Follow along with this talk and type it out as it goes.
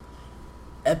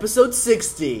Episode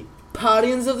 60,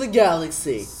 Guardians of the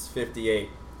Galaxy. It's 58.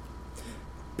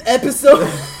 Episode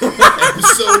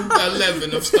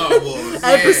 11 of Star Wars.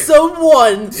 Episode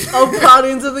 1 of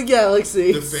Guardians of the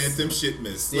Galaxy. The Phantom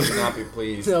Shipment. Steve would not be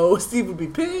pleased. No, Steve would be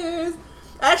pissed.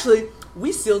 Actually,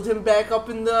 we sealed him back up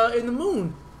in the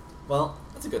moon. Well,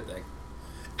 that's a good thing.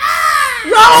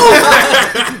 No!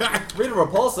 Rita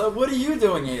Repulsa, what are you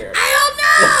doing here?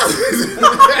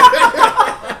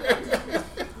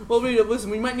 Well, Rita, listen,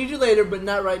 we might need you later, but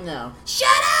not right now. Shut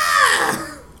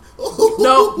up!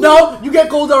 No, you get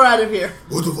Goldar out of here.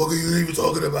 What the fuck are you even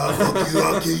talking about? Fuck you,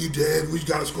 I'll kill you dead. We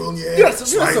got a squirrel in your head. Give us a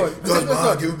sword.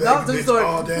 Give it back, No, bitch. sword.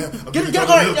 Oh, damn. Get it.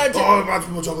 Oh, about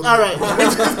to chocolate. All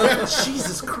right.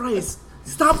 Jesus Christ.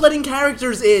 Stop letting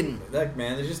characters in. Look,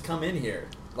 man, they just come in here.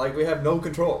 Like, we have no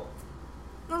control.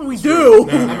 No, we do.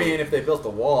 I mean, if they built a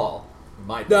wall, we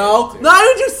might be No. able to.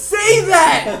 Why would you say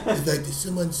that? In fact, if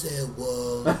someone said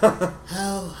wall,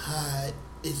 how high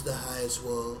is the highest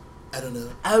wall? I don't know.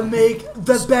 I'll make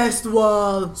the best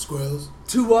wall. Squirrels?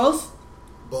 2 walls?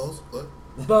 Balls? What?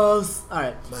 Both. All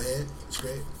right. My head? It's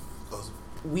great. Awesome.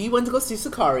 We went to go see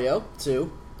Sicario,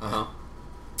 too. Uh-huh.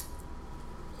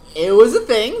 It was a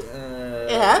thing.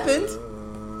 It happened.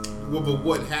 Well, but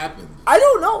what happened? I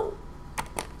don't know.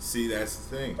 See, that's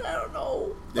the thing. I don't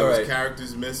know. There was Alright.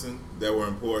 characters missing that were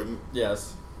important.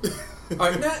 Yes.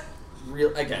 Alright, not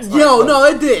real, I guess. Yo, Alright, no,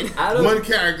 it did. Out of, One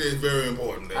character is very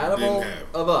important that out of didn't all have.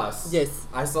 of us, Yes.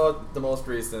 I saw the most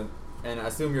recent, and I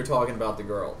assume you're talking about the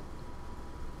girl.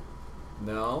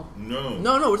 No? No.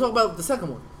 No, we're talking about the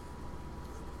second one.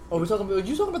 Oh, we're talking about.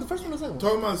 You talking about the first one or the second one?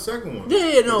 Talking about the second one.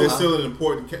 Yeah, no. There's still an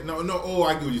important. No. Oh,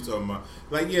 I get what you're talking about.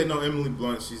 Like, yeah, no, Emily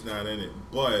Blunt, she's not in it,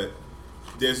 but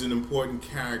there's an important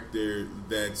character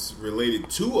that's related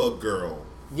to a girl.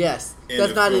 Yes, in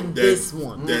that's the not film in this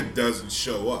one. That doesn't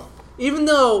show up. Even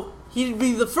though he'd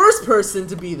be the first person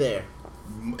to be there.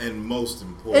 And most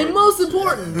important. And most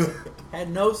important. Had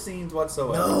no scenes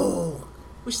whatsoever. No.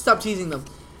 We should stop teasing them.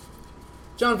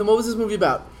 Jonathan, what was this movie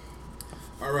about?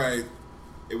 All right.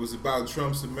 It was about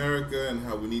Trump's America and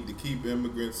how we need to keep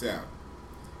immigrants out.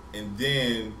 And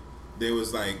then there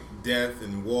was like death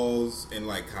and walls and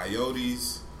like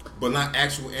coyotes, but not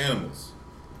actual animals,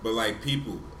 but like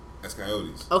people as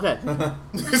coyotes. Okay.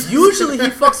 Usually he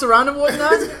fucks around and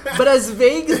whatnot, but as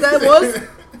vague as that was,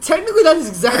 technically that is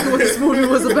exactly what this movie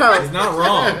was about. He's not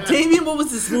wrong. Damien, what was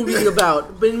this movie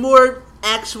about? But in more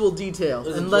actual detail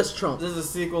and less Trump. This is a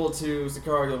sequel to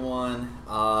Sicario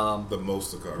 1. The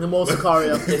most Sicario. The most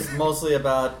Sicario. It's mostly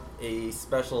about a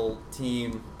special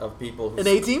team of people who... An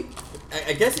A-team?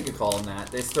 I guess you could call them that.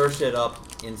 They stir shit up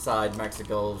inside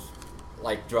Mexico's,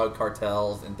 like, drug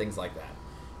cartels and things like that.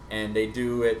 And they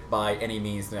do it by any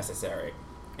means necessary.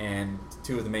 And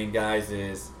 2 of the main guys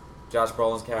is Josh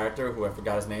Brolin's character, who I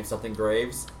forgot his name, something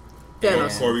Graves.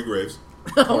 Thanos. Corey Graves.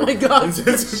 Oh my god.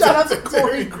 Shout out to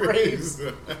Corey Graves.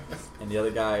 And the other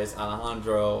guy is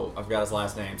Alejandro, I forgot his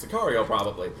last name, Sicario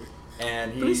probably.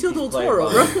 And Benicio del played Toro,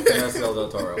 by right? Benicio del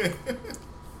Toro.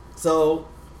 So,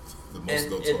 The most and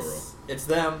Del Toro. it's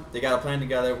them. They got a plan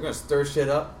together. We're gonna stir shit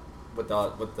up with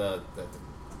the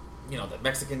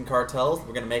Mexican cartels.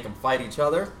 We're gonna make them fight each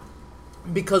other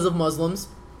Because of Muslims.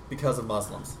 because of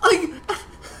Muslims. Like,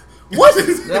 what?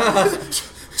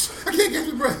 I can't catch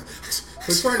my breath.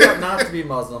 Who turned out not to be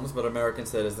Muslims, but American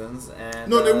citizens. And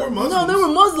No, they were Muslims. No, they were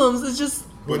Muslims. It's just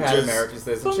who But had just American from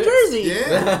citizenship. Jersey.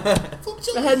 Yeah.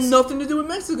 It had nothing to do with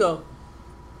Mexico.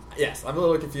 Yes, I'm a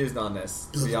little confused on this,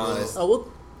 to be honest. Oh,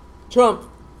 well, Trump,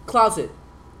 closet.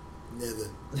 Never.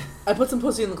 I put some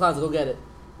pussy in the closet. Go get it.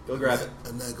 Go grab it.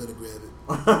 I'm not gonna grab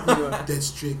it. You are.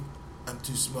 That's trick. I'm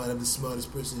too smart. I'm the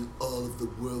smartest person in all of the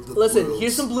world. Of Listen, worlds.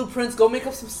 here's some blueprints. Go make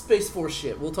up some Space Force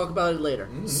shit. We'll talk about it later.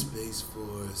 Space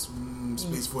Force.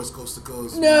 Space Force Coast to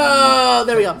Coast. No,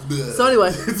 there we go. Bleh. So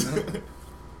anyway,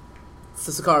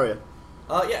 so Sicario.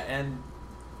 Yeah, and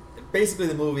basically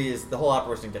the movie is the whole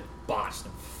operation gets botched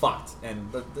and fucked,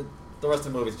 and the rest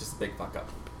of the movie is just a big fuck up,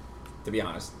 to be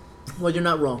honest. Well, you're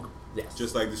not wrong. Yes.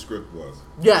 Just like the script was.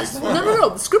 Yes. Big No, fuck no, up. no.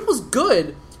 The script was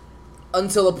good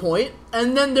until a point,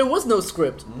 and then there was no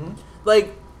script. Mm-hmm.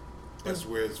 Like That's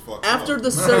where it's fucked after up.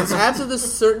 the after the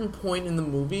certain point in the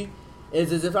movie,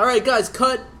 it's as if, all right, guys,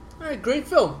 cut. All right, great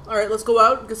film. All right, let's go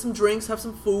out, get some drinks, have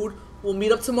some food. We'll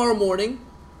meet up tomorrow morning.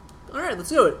 All right, let's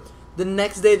do it. The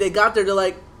next day they got there, they're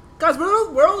like, guys, where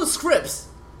are all the scripts?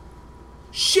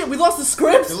 Shit, we lost the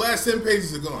scripts? The last 10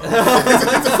 pages are gone.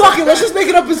 Fuck it, let's just make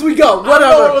it up as we go. I don't know what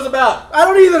it Whatever. was about. I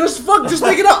don't either. Just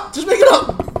make it up. Just make it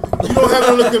up. You don't have it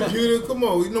on the computer? Come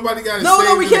on. Nobody got it No,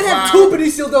 saved we in can't the have file. 2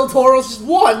 Benicio del Toros, just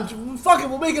 1. Fuck it,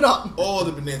 we'll make it up. All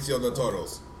the Benicio del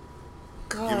Toros.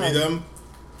 God. Give me them.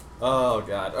 Oh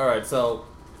god. All right, so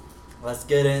let's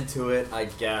get into it, I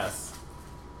guess.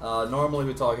 Normally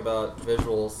we talk about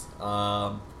visuals.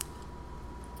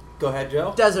 Go ahead,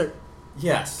 Joe. Desert.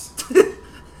 Yes.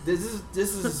 This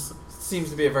is seems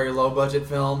to be a very low budget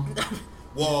film.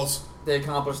 Walls. They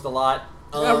accomplished a lot.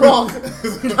 You're not wrong.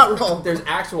 You're not wrong. There's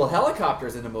actual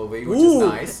helicopters in the movie, which Ooh.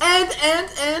 is nice.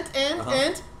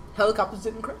 And helicopters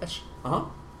didn't crash.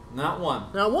 Not one.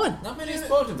 Not one. Not many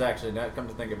explosions, actually. Now come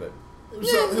to think of it. It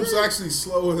was actually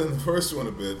slower than the first one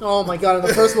a bit. Oh my god, and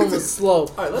the first one was slow.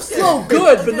 All right, let's slow, get, good,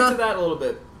 let's but get not. into that a little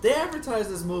bit. They advertised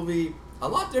this movie a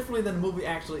lot differently than the movie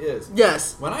actually is.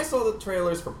 Yes. When I saw the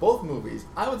trailers for both movies,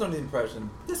 I was under the impression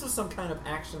this was some kind of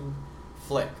action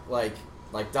flick, like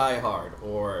Die Hard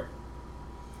or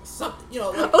something. You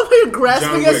know, like, Oh, you're grasping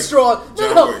John at Wick. straw.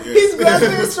 John No, Wick, yeah. he's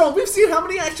grasping at straw. We've seen how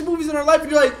many action movies in our life, and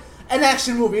you're like, an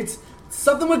action movie. It's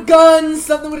something with guns,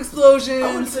 something with explosions. I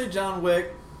wouldn't say John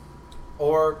Wick,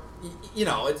 or you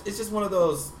know, it's just one of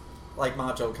those like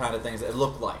macho kind of things that it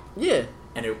looked like, Yeah.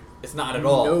 and it's not at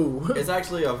all. No. It's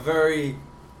actually a very,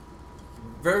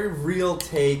 very real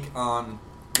take on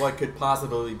what could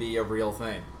possibly be a real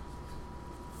thing,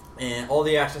 and all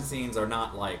the action scenes are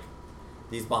not like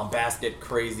these bombastic,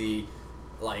 crazy,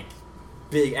 like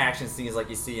big action scenes like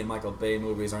you see in Michael Bay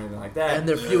movies or anything like that. And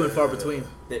they're few and far between.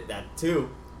 That too.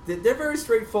 They're very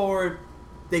straightforward.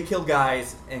 They kill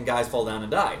guys, and guys fall down and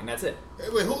die, and that's it. Hey,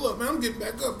 wait, hold up, man. I'm getting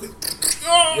back up.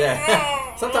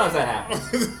 Yeah. Sometimes that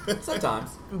happens.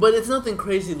 Sometimes. But it's nothing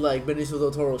crazy like Benicio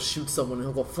del Toro shoots someone and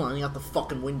he'll go flying out the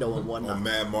fucking window and whatnot. On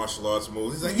mad martial arts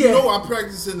movies. He's like, Yeah. you know, I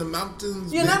practice in the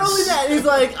mountains. Yeah, not bitch." only that, he's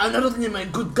like, I'm not only a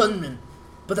good gunman,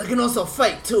 but I can also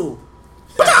fight too.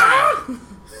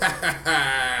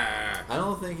 I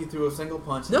don't think he threw a single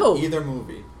punch No. in either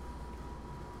movie.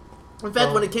 In fact,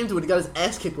 Oh. when it came to it, he got his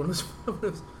ass kicked when it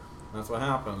was. That's what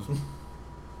happens.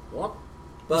 What?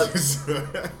 But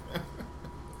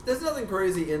there's nothing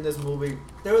crazy in this movie.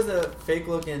 There was a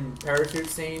fake-looking parachute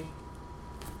scene.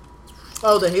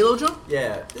 Oh, the Halo jump?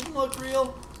 Yeah, it didn't look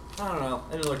real. I don't know.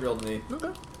 It didn't look real to me. Okay.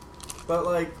 But,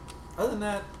 like, other than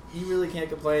that, you really can't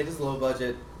complain. Just low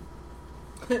budget.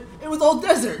 It was all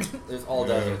desert. It's all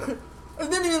Yeah. desert.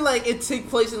 And then even like it took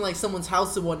place in like someone's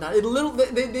house and whatnot. It little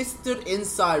they stood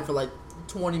inside for like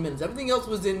 20 minutes. Everything else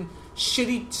was in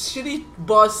shitty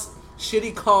bus,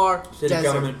 shitty car, Shitty desert.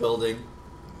 government building.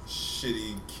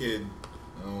 Shitty kid.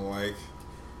 I don't like.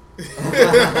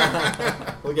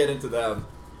 We'll get into them.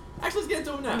 Actually, let's get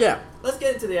into them now. Yeah. Let's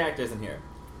get into the actors in here.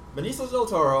 Benicio del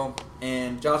Toro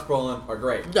and Josh Brolin are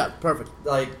great. Yeah, perfect.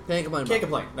 Like, Can't complain. can't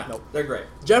about complain. No, Nope. they're great.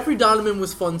 it. Jeffrey Donovan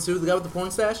was fun too. The guy with the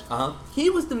porn stash. Uh-huh. He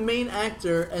was the main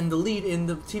actor and the lead in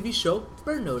the TV show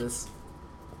Burn Notice.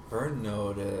 Burn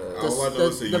Notice. All I know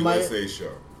is the the Mi- USA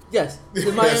show. Yes, the,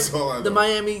 That's all I the know.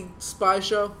 Miami Spy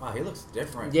show. Wow, he looks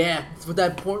different. Yeah, it's with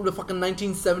that porn, the fucking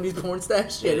 1970s porn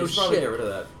stash. Yeah, Yeah, no you should probably shit. get rid of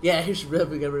that. Yeah, he should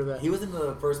really get rid of that. He was in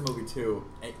the first movie, too.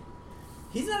 And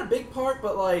he's not a big part,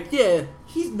 but, like, Yeah.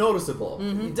 he's noticeable.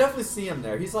 Mhm. You definitely see him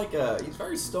there. He's like he's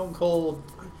very stone cold,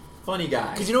 funny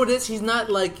guy. Because you know what it is? He's not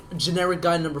like generic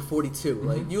guy number 42. Mm-hmm.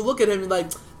 Like, you look at him and like,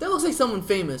 that looks like someone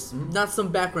famous, Mhm. not some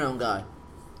background guy.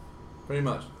 Pretty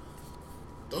much.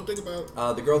 Don't think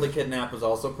about. The girl they kidnapped was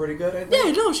also pretty good, I think.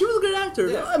 Yeah, no, she was a good actor.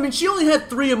 Yeah. I mean, she only had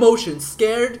 3 emotions: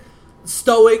 scared,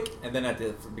 stoic. And then at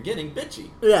the beginning, bitchy.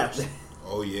 Yeah.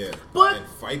 Oh yeah. But- and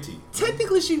fighty.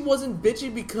 Technically, she wasn't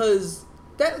bitchy because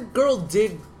that girl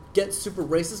did get super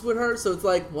racist with her. So it's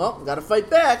like, well, gotta fight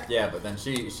back. Yeah, but then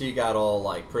she got all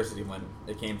like prissy when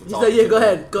it came to He's talking like, yeah, to go the-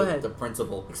 ahead, go the- ahead. The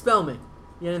principal. Expel me.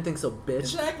 Yeah, I didn't think so, bitch.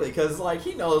 Exactly, because like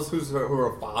he knows who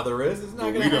her father is. It's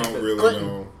not But gonna we happen. don't really Clinton.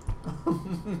 know.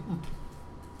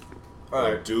 All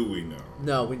Or right. do we know?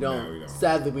 No, we don't. No, we don't.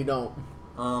 Sadly, we don't.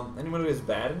 Anyone who is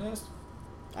bad in this?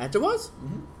 Actor was?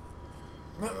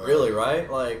 Mm-hmm. Not really, right?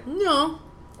 Like, No.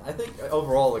 I think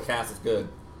overall the cast is good.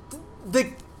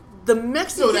 The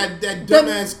Mexican. No, that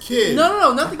dumbass kid.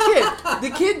 No, not the kid.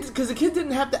 The kid, because the kid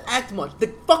didn't have to act much.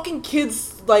 The fucking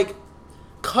kid's like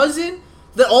cousin,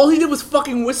 that all he did was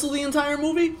fucking whistle the entire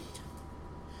movie.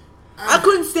 I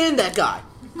couldn't stand that guy.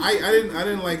 I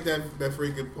didn't like that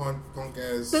freaking punk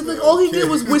ass. That's like all he kid. did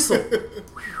was whistle.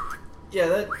 Yeah,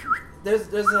 that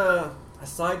there's a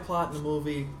side plot in the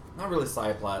movie. Not really a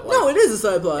side plot. Like, No, it is a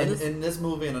side plot. in this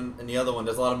movie and in the other one,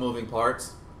 there's a lot of moving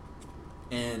parts.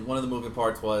 And one of the moving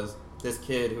parts was this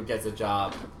kid who gets a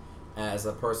job as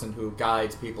a person who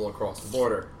guides people across the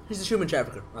border. He's a human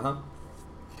trafficker. Uh-huh.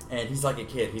 And he's like a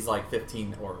kid. He's like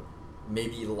 15 or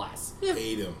maybe less. Yeah.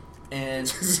 Hate him. And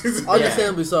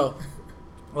Understandably so.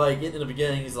 like in the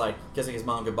beginning, he's like kissing his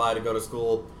mom goodbye to go to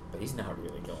school, but he's not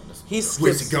really going to school. He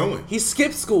Where's he skips. going? He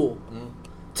skipped school. Mhm.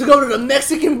 to go to the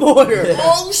Mexican border.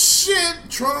 Oh shit,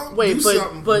 Trump! Wait, do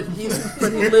something. but he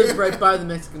lives right by the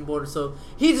Mexican border, so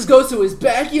he just goes to his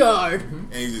backyard.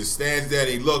 And he just stands there and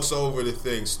he looks over the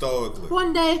thing stoically.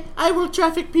 One day, I will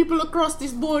traffic people across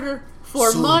this border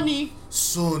for Soon. money.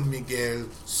 Soon, Miguel.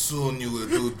 Soon you will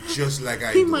do just like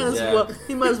I He do. might as Yeah. well.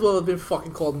 He might as well have been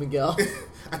fucking called Miguel.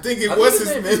 I think it I was think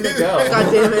his name is Miguel.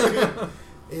 God damn it!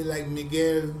 Hey, like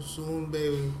Miguel, soon,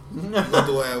 baby. What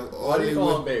do I have? Why do you call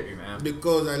him with- baby, man?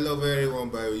 Because I love everyone,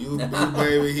 baby. You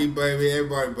baby, he baby,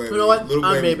 everybody, baby. You know what? Little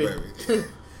I'm baby, baby. baby.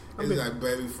 I'm It's like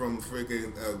baby from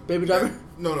freaking Baby Driver?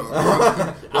 No.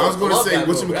 I was going to love say that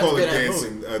what movie. you call it, That's a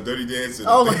good dancing, Dirty Dancing.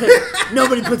 Oh my!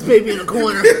 Nobody puts baby in a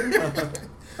corner.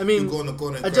 I You mean, go in the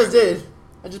corner. And I just cry. did.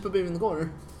 I just put baby in the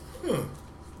corner.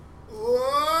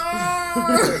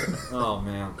 Oh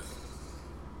man.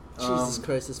 Jesus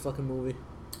Christ, this fucking movie.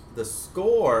 The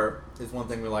score is one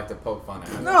thing we like to poke fun at.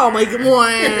 Oh my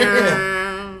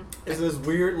god! It's this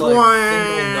weird like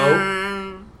single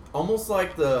note, almost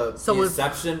like the Someone-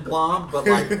 Inception blonde, but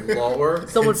like lower.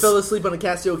 Someone fell asleep on a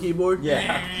Casio keyboard.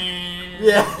 Yeah.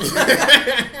 Yeah.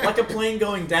 Like a plane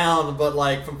going down, but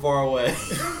like from far away.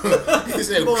 He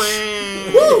said, "Woo,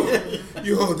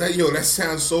 yo, that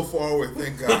sounds so far away.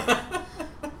 Thank God."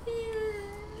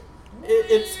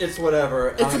 It's whatever.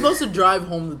 It's supposed to drive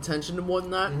home the tension and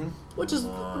whatnot,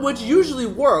 Mm-hmm. which usually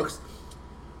works.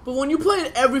 But when you play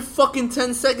it every fucking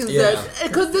 10 seconds, Yeah.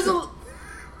 because there's a,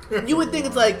 you would think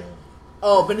it's like,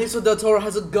 oh, Benicio del Toro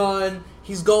has a gun.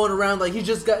 He's going around like he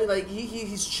just got like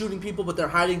he's shooting people, but they're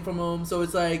hiding from him. So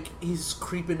it's like he's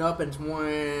creeping up and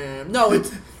no,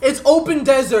 it's open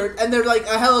desert and they're like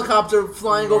a helicopter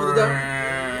flying over the desert.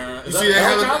 You see that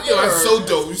helicopter? Yo, that's so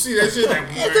dope. You see that shit?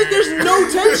 It's like there's no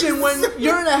tension when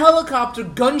you're in a helicopter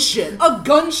gunship,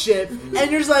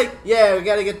 and you're just like, yeah, we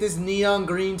gotta get this neon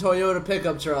green Toyota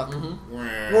pickup truck.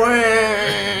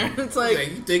 It's like,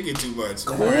 you thinking too much.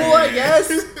 cool, I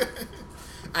guess.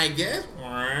 I guess.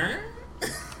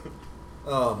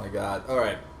 Oh my god.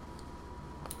 Alright.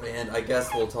 And I guess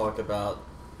we'll talk about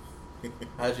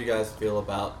how did you guys feel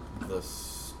about the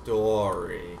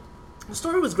story? The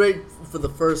story was great for the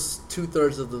first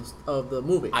 2/3 of the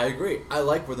movie, I agree. I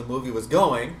like where the movie was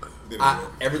going.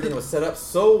 Everything was set up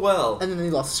so well. and then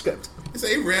they lost the script. It's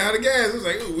like he ran out of gas. It was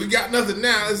like, ooh, we got nothing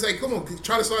now. It's like, come on,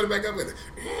 try to start it back up.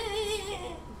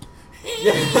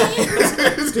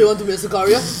 Do you want to miss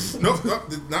Sicaria? Nope,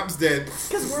 the knob's dead.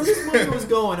 Because where this movie was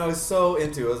going, I was so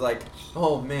into it. I was like,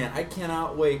 oh man, I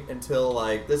cannot wait until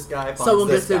like this guy finds Someone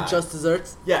this gets their guy. just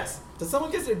desserts. Yes. So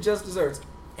someone gets their just desserts.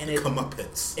 And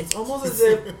Comeuppance. it's almost as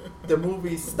if the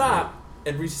movie stopped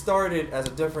and restarted as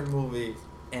a different movie.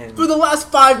 And For the last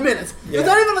 5 minutes. Yeah. It's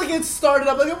not even like it started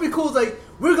up. Like, it'd be cool. It's like,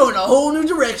 we're going a whole new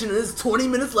direction and there's 20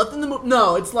 minutes left in the movie.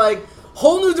 No, it's like,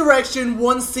 whole new direction,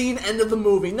 one scene, end of the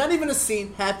movie. Not even a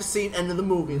scene, half a scene, end of the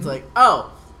movie. It's like,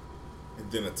 oh. And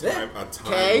then a time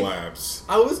Okay. lapse.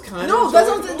 I was kind No, of that's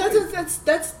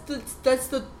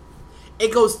the.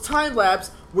 It goes time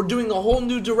lapse. We're doing a whole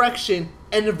new direction.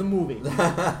 End of the movie.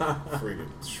 Freaking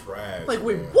trash. Like,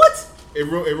 wait, man. what? It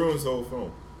ruins the whole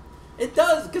film. It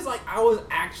does, because like I was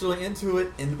actually into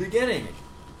it in the beginning,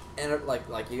 and it, like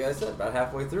you guys said, about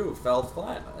halfway through, it fell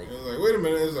flat. Like, It was like, wait a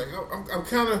minute. It's like, I'm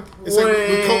kind of. It's like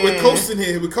we're coasting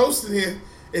here. We're coasting here.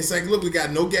 It's like, look, we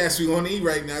got no gas. We want to eat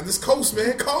right now. Just coast,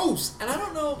 man, coast. and I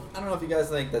don't know if you guys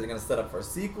think that they're gonna set up for a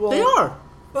sequel. They are.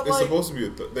 but It's like, supposed to be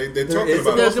they're there talking is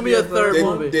about There's it. gonna be a third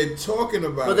movie. They're talking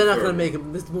about But they're not a gonna third make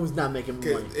it. This movie's not making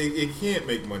one. money. It can't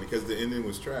make money because the ending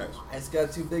was trash. it's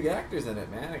got two big actors in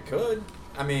it, man. It could.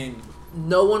 I mean,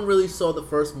 No one really saw the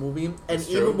first movie, and That's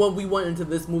even true. when we went into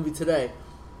this movie today,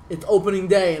 it's opening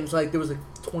day, and it's like there was like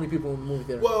 20 people in the movie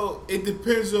theater. Well, it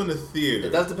depends on the theater. it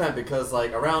does depend because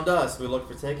like around us, we look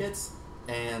for tickets,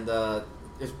 and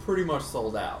it's pretty much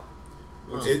sold out,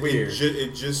 which is weird.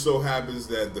 It just so happens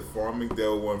that the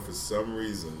Farmingdale one, for some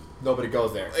reason, Nobody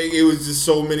goes there. it was just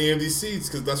so many empty seats.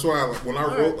 Because that's why when I All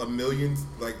wrote right. a million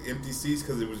like empty seats,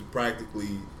 because it was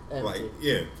practically Empty. like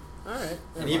yeah. All right,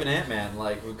 And even Ant-Man,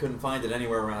 like we couldn't find it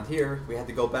anywhere around here. We had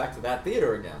to go back to that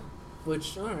theater again.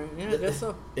 which all right, yeah, I guess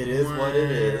so. It is what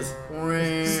it is.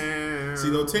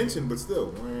 See, no tension, but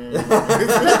still. That's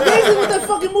basically what that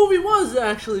fucking movie was.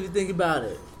 Actually, if you think about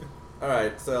it. All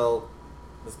right, so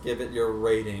let's give it your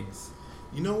ratings.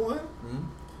 You know what? Hmm?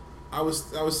 I was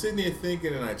sitting there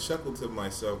thinking, and I chuckled to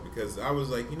myself because I was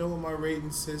like, you know what my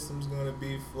rating system's gonna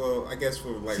be for? I guess for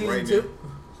like Season right 2? now.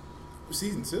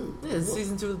 Season 2. Yeah, it's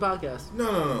season 2 of the podcast.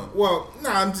 No. Well, no.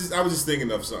 I was just thinking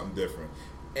of something different,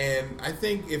 and I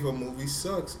think if a movie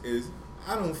sucks, is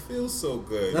I don't feel so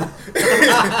good.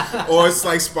 Or it's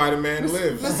like Spider-Man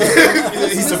lives.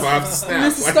 He survived the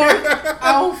snap. Mr. Stark,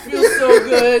 I don't feel so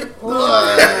good.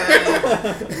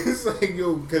 It's like,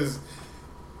 yo, because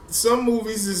some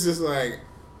movies is just like,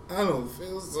 I don't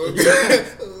feel so good.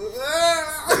 Just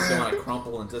want to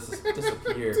crumple and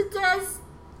disappear.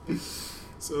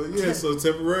 So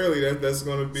temporarily that's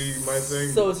gonna be my thing.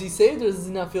 So is he saved or does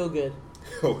he not feel good?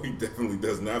 Oh, he definitely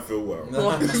does not feel well.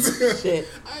 Oh, shit.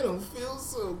 I don't feel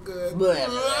so good.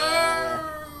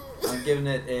 I'm giving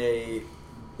it a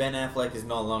Ben Affleck is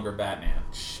no longer Batman.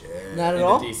 Shit. Not at In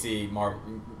all? the DC Marvel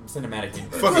Cinematic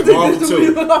Universe. Fucking Marvel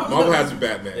too. Marvel has a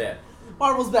Batman. Yeah.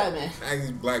 Marvel's Batman.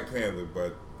 Actually, Black Panther,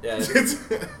 but Yeah, it's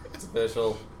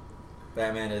official.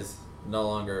 Batman is no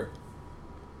longer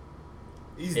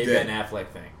he's a dead. Ben Affleck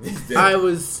thing. He's dead. I He's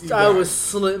was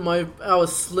slitting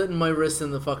my wrist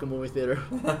in the fucking movie theater.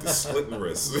 the slitting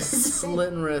wrist.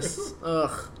 Slitting wrists.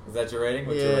 Ugh. Is that your rating?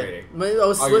 What's Yeah. your rating? I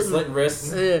was Oh, you're slitting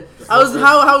wrists? Yeah. I was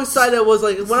how excited I was,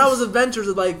 like when I was Avengers,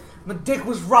 like my dick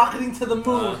was rocketing to the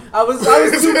moon. I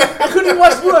couldn't even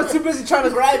watch the movie. I was too busy trying to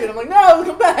grab it. I'm like, no,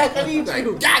 come back. I need Like,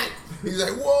 you. got it. He's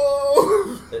like,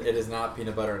 whoa. It is not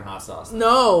peanut butter and hot sauce.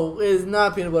 No, it is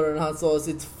not peanut butter and hot sauce.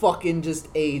 It's fucking just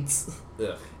AIDS.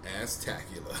 Ugh.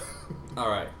 Ass-tacular.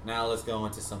 Alright, now let's go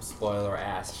into some spoiler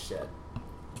ass shit.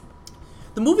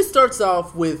 The movie starts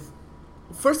off with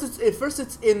first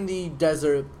it's in the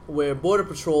desert where Border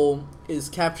Patrol is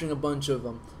capturing a bunch of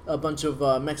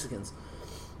Mexicans.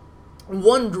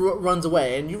 One runs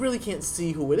away, and you really can't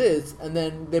see who it is. And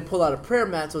then they pull out a prayer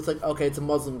mat, so it's like, okay, it's a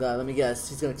Muslim guy. Let me guess,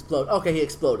 he's gonna explode. Okay, he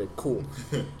exploded. Cool.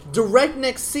 Direct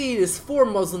next scene is 4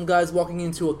 Muslim guys walking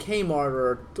into a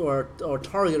Kmart or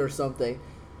Target or something,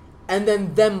 and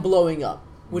then them blowing up,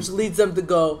 which leads them to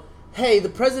go, hey, the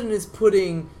president is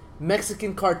putting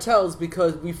Mexican cartels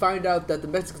because we find out that the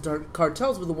Mexican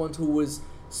cartels were the ones who was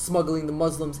smuggling the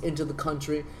Muslims into the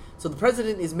country. So the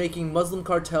president is making Muslim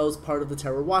cartels part of the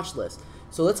terror watch list.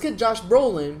 So let's get Josh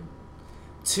Brolin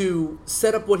to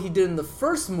set up what he did in the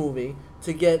first movie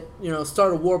to get,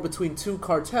 start a war between 2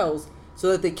 cartels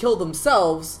so that they kill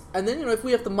themselves. And then, if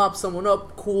we have to mop someone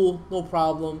up, cool, no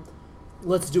problem.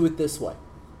 Let's do it this way.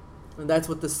 And that's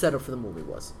what the setup for the movie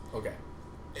was. Okay.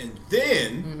 And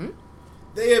then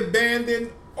they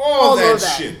abandoned all that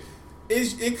shit.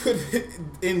 It could,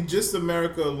 in just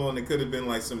America alone, it could have been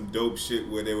like some dope shit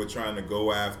where they were trying to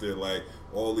go after like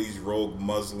all these rogue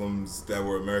Muslims that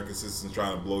were American citizens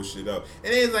trying to blow shit up.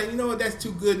 And it's like, you know what, that's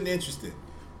too good and interesting.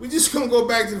 We just gonna go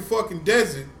back to the fucking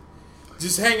desert,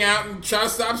 just hang out and try to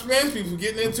stop Spanish people from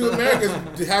getting into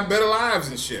America to have better lives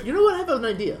and shit. You know what? I have an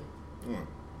idea. Mm.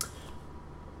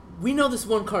 We know this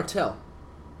one cartel.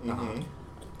 Mm-hmm.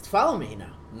 Follow me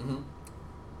now. Mm-hmm.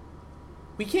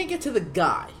 We can't get to the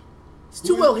guy. He's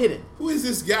too well hidden. Who is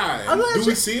this guy? Do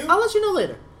we see him? I'll let you know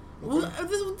later. Okay.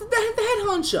 The head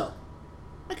honcho.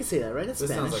 I can say that, right? That's This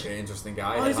Spanish. sounds like an interesting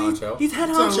guy. Oh, Head is he? honcho. He's head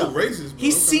Sounds honcho. a little racist, but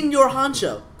He's okay. senior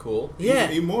honcho. Cool. Yeah.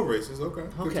 He more racist. Okay.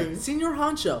 Okay. Continue. Senior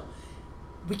honcho.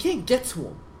 We can't get to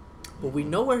him, but we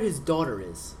know where his daughter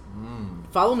is.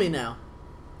 Follow me now.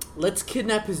 Let's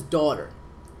kidnap his daughter.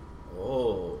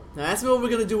 Oh. Now ask me what we're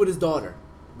gonna do with his daughter.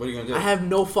 What are you going to do? I have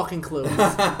no fucking clue.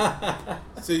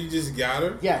 So you just got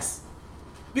her? Yes.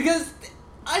 Because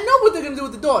I know what they're gonna do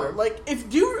with the daughter. Like,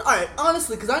 if you, all right,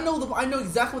 honestly, because I know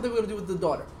exactly what they were gonna do with the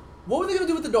daughter. What were they gonna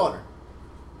do with the daughter?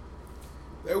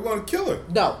 They were going to kill her.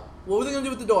 No. What were they gonna do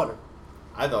with the daughter?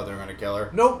 I thought they were going to kill her.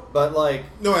 Nope. But, like...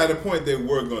 No, at a point they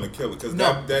were going to kill her. Because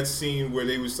No. that scene where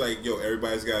they was like, yo,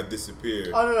 everybody's got to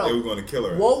disappear. Oh, no. They were going to kill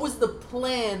her. What was the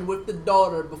plan with the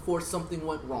daughter before something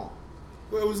went wrong?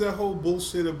 Well, it was that whole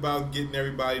bullshit about getting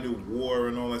everybody to war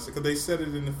and all that stuff. Because they said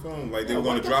it in the film. Like, they Yeah, were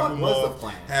going what to the drop fuck them was the off,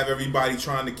 plan? have everybody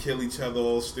trying to kill each other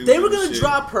all stupid. They were and gonna shit.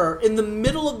 drop her in the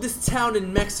middle of this town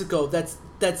in Mexico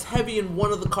that's heavy in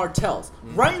one of the cartels.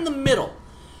 Right in the middle.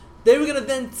 They were gonna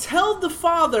then tell the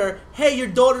father, hey, your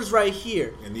daughter's right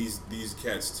here. And these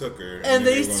cats took her. And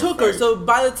then they were gonna took her, fight. so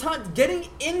by the time getting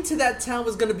into that town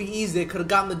was going to be easy, they could have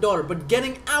gotten the daughter. But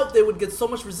getting out, they would get so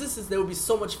much resistance, there would be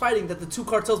so much fighting that the 2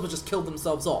 cartels would just kill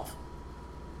themselves off.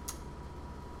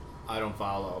 I don't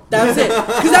follow. That was it.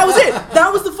 Because that was it.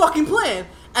 That was the fucking plan.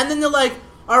 And then they're like,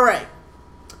 alright,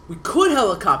 we could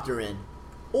helicopter in,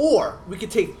 or we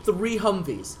could take 3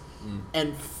 Humvees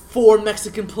and 4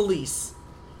 Mexican police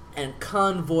and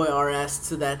convoy our ass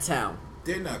to that town.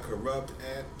 They're not corrupt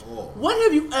at all. When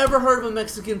have you ever heard of a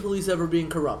Mexican police ever being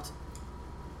corrupt?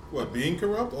 What, being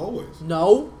corrupt? Always.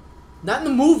 No. Not in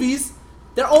the movies.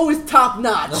 They're always top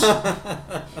notch.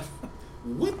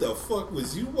 what the fuck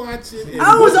was you watching? And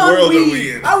I was what on world are we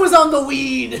weed. in? I was on the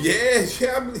weed. Yeah,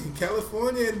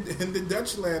 California and the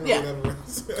Dutch land or Yeah. whatever.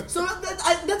 So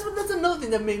that's another thing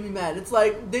that made me mad. It's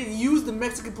like they use the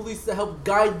Mexican police to help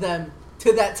guide them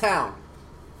to that town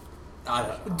I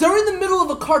don't know. during the middle of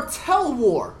a cartel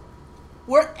war,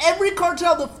 where every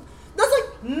cartel that's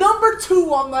like number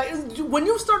 2 on like when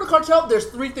you start a cartel. There's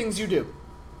 3 things you do.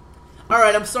 All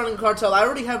right, I'm starting a cartel. I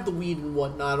already have the weed and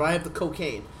whatnot, or I have the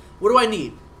cocaine. What do I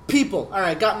need? People. All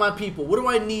right, got my people. What do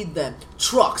I need then?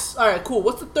 Trucks. All right, cool.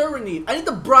 What's the third I need? I need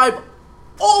to bribe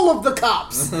all of the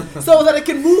cops so that I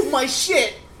can move my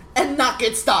shit and not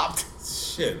get stopped.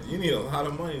 Shit, you need a lot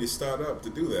of money to start up to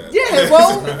do that. Yeah,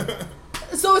 well,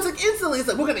 so it's like instantly, it's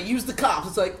like, we're going to use the cops.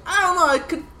 It's like, I don't know, I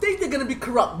could think they're going to be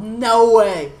corrupt. No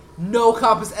way. No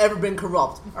cop has ever been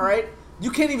corrupt, all right? You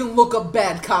can't even look up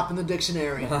bad cop in the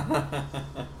dictionary.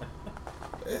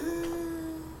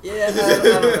 Yeah, I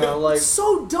don't know. Like,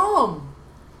 So dumb.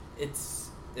 it's.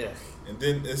 Ugh. And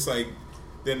then it's like,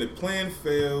 then the plan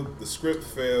failed, the script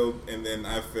failed, and then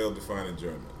I failed to find a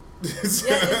German.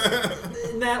 Yeah,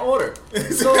 in that order.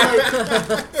 So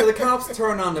the cops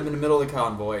turn on them in the middle of the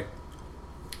convoy,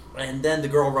 and then the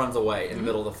girl runs away in the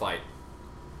middle of the fight.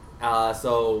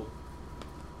 So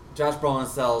Josh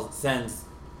Brolin sends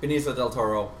Benicio del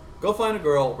Toro, go find a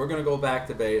girl. We're gonna go back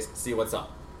to base, see what's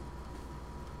up.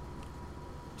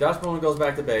 Josh Brolin goes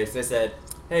back to base. They said,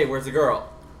 "Hey, where's the girl?"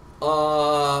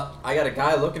 I got a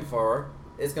guy looking for her.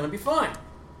 It's gonna be fine.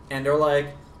 And they're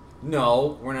like,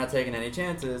 "No, we're not taking any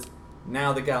chances.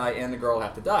 Now the guy and the girl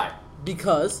have to die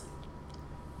Because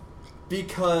they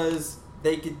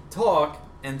could talk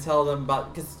and tell them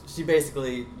about." Because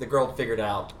the girl figured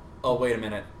out. Oh, wait a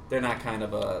minute. They're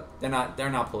not they're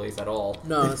not police at all.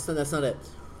 no, that's not it.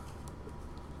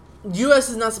 U.S.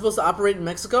 is not supposed to operate in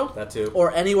Mexico That too.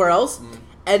 or anywhere else,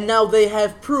 and now they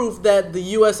have proof that the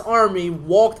U.S. Army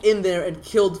walked in there and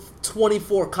killed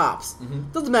 24 cops.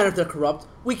 Doesn't matter if they're corrupt.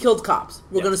 We killed cops.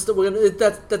 We're Yes.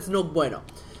 gonna that's no bueno,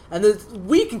 and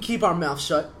we can keep our mouth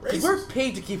shut. 'Cause we're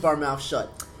paid to keep our mouth shut.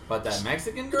 But that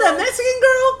Mexican girl? That Mexican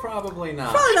girl Probably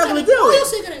not. probably not gonna do it.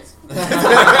 cigarettes.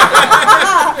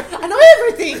 I know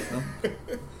everything.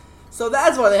 So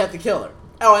that's why they have to kill her.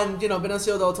 Oh, and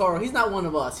Benicio del Toro, he's not one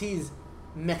of us. He's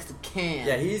Mexican.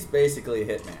 Yeah, he's basically a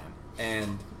hitman.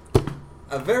 And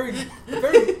a very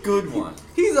good one.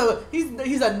 He's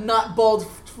a not bald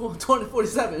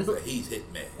 2047. He's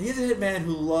Hitman. He's a hitman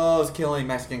who loves killing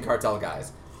Mexican cartel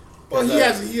guys. Well, he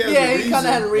has Yeah, a he reason.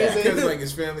 kinda had a reason. Because like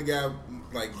his family got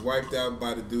like wiped out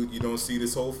by the dude. You don't see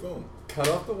this whole film. Cut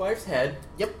off the wife's head.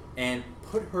 Yep. And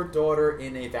put her daughter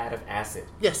in a vat of acid.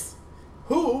 Yes.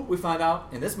 Who, we find out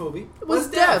in this movie, Was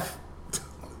deaf.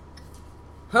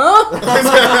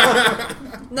 Huh?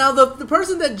 Now, the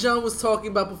person that John was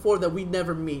talking about before that we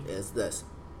never meet is this.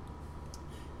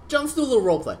 John, let's do a little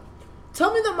roleplay.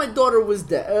 Tell me that my daughter was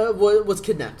was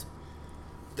kidnapped.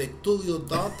 They took your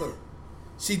daughter.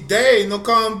 She dead. No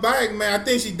coming back, man. I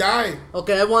think she died.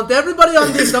 Okay, I want everybody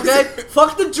on this, okay?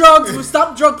 Fuck the drugs. We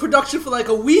stopped drug production for like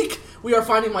a week. We are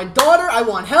finding my daughter. I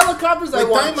want helicopters. I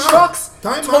Wait, want time out. trucks.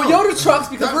 Time Toyota out. trucks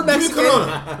because we're Mexican. Give me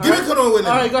Corona. Give me Corona with it.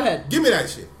 All right, go ahead. Give me that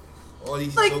shit. Oh,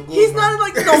 he's Like, so good, he's man. not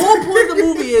like the whole point of the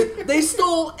movie is they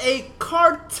stole a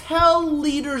cartel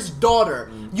leader's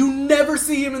daughter. You never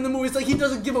see him in the movie. It's like he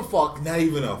doesn't give a fuck. Not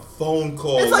even a phone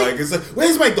call. It's like- It's like,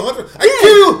 where's my daughter? I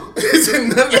kill you. It's none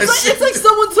of that It's shit. like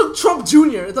someone took Trump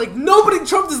Jr. It's like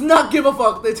Trump does not give a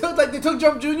fuck. They took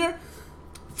Trump Jr.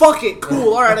 Fuck it,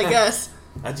 cool. All right, I guess.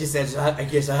 I just said, I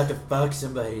guess I have to fuck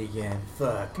somebody again.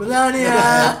 Fuck. Melania.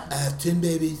 I have 10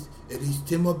 babies, at least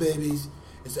 10 more babies.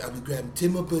 And so I'll be grabbing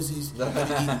 10 more pussies. I'll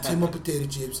be eating 10 more potato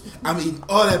chips. I'm eating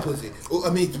all that pussy. Oh, I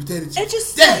mean potato chips. It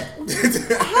just Dang!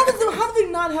 how do they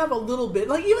not have a little bit,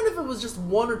 like, even if it was just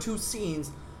 1 or 2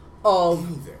 scenes of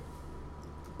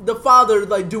the father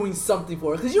like doing something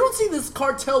for it, because you don't see this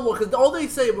cartel war. Because all they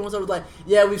say every once in a while is like,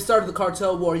 yeah, we've started the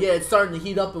cartel war. Yeah, it's starting to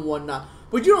heat up and whatnot.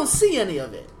 But you don't see any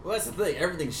of it. Well, that's the thing.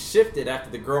 Everything shifted after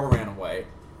the girl ran away.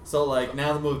 So, like,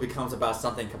 now the movie becomes about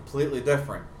something completely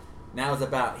different. Now it's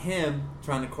about him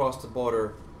trying to cross the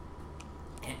border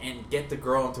and get the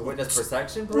girl into witness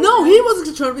protection program. No, he wasn't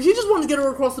concerned. He just wanted to get her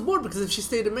across the border because if she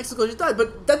stayed in Mexico, she died.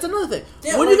 But that's another thing.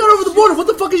 Yeah, when like, you got over the border, what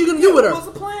the fuck are you gonna do with her? What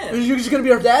was the plan? Are you just gonna be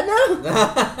her dad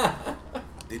now?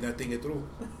 Did not think it through.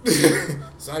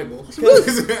 Sorry, boy.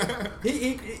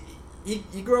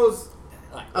 he grows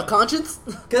A conscience?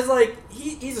 because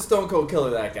he's a stone cold killer.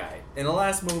 That guy in the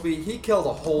last movie he killed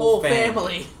a whole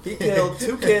family. He killed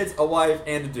 2 kids, a wife,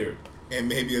 and a dude, And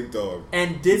maybe a dog.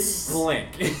 and didn't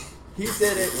blink. He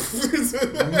did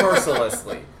it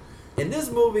mercilessly. In this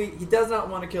movie, he does not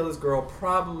want to kill this girl,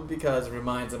 probably because it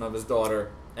reminds him of his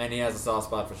daughter, and he has a soft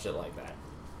spot for shit like that.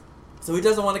 So he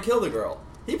doesn't want to kill the girl.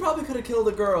 He probably could have killed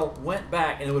the girl, went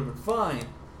back, and it would have been fine,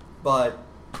 but,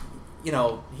 you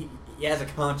know, he has a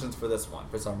conscience for this one,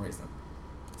 for some reason.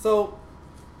 So,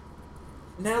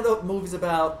 now the movie's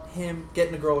about him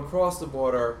getting a girl across the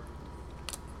border,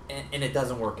 and it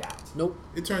doesn't work out. Nope.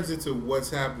 It turns into what's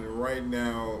happening right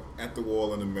now at the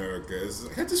wall in America. It's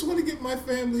like, I just want to get my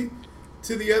family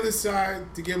to the other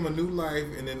side to give them a new life,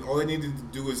 and then all I needed to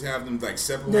do is have them like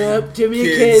separate. Nope. Give me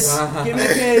kids. a kid. Give me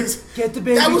a kid. Get the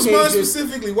baby That was cages. mine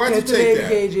specifically. Why'd you Get the take baby that?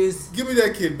 cages. Give me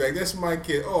that kid back. That's my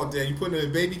kid. Oh, damn, you putting him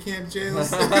in baby camp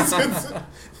jails?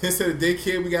 Instead of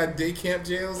daycare, we got day camp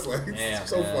jails? Like, Yeah,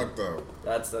 so man. fucked up.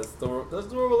 That's the world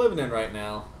we're living in right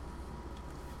now.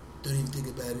 Don't even think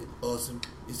about it. Awesome.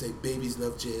 It's like babies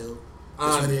love jail.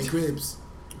 Um, That's why they're in cribs.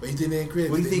 Why you think they're in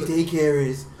cribs? What do you think They daycare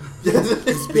is?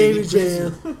 It's Baby baby jail.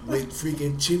 jail with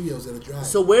freaking Cheerios that are dry.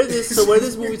 So where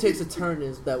this movie takes a turn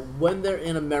is that when they're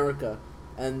in America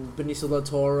and Benicio del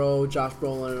Toro, Josh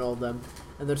Brolin, and all them,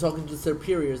 and they're talking to their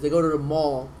superiors, they go to the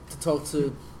mall to talk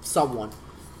to someone.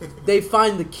 They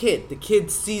find the kid. The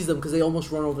kid sees them because they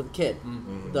almost run over the kid,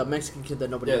 the Mexican kid that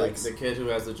nobody Yeah, likes. the kid who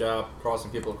has the job crossing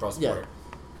people across the Yeah. border.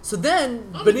 So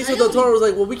then Oh, Benicio I del only- Toro was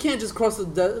like, "Well, we can't just cross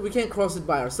we can't cross it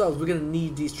by ourselves. We're gonna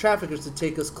need these traffickers to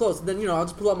take us close." And then I'll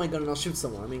just pull out my gun and I'll shoot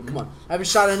someone. I mean, come on, I haven't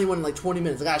shot anyone in like 20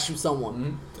 minutes. I gotta shoot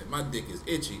someone. Like, my dick is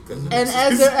itchy. Cause And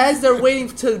as they're waiting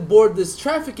to board this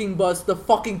trafficking bus, the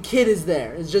fucking kid is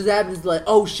there. It's just happens like,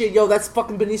 oh shit, yo, that's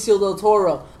fucking Benicio del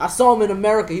Toro. I saw him in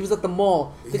America. He was at the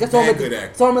mall. I think I saw him He's at a good the,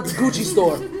 actor. saw him at the Gucci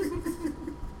store.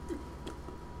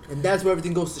 And that's where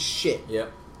everything goes to shit.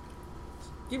 Yep.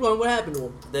 Keep going. What happened to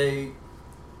him?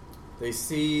 They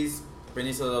seize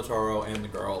Benicio del Toro and the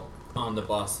girl on the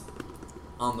bus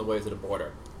on the way to the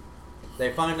border.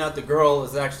 They find out the girl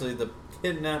is actually the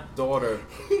kidnapped daughter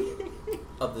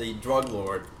of the drug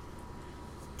lord,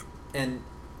 and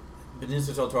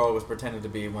Benicio del Toro was pretending to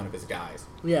be one of his guys.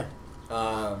 Yeah.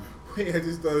 Wait, I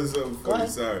just thought of something Go funny.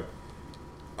 ahead. Sorry.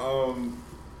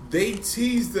 They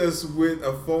teased us with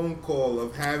a phone call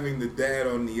of having the dad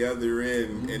on the other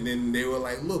end, and then they were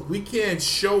like, "Look, we can't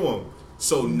show him,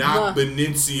 so knock Nah.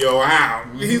 Benicio out."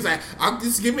 He's like, "I'll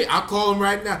call him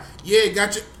right now." Yeah,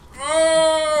 gotcha.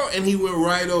 Oh, and he went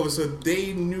right over. So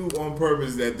they knew on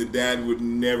purpose that the dad would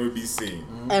never be seen,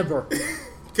 Ever.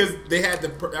 because they had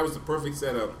that was the perfect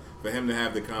setup for him to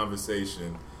have the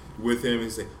conversation with him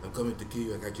and say, "I'm coming to kill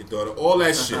you. I got your daughter." All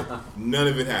that shit. None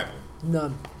of it happened.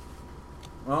 None.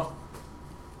 Well,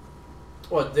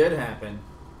 what did happen?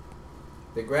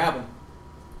 They grab him,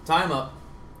 tie him up,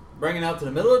 bring him out to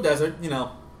the middle of the desert.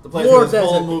 The place War where this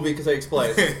whole desert. movie takes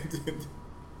place.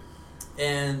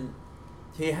 And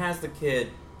he has the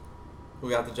kid who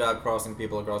got the job crossing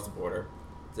people across the border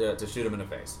to shoot him in the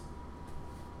face.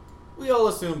 We all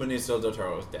assume Benicio del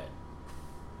Toro is dead.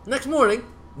 Next morning,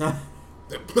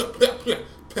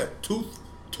 Tooth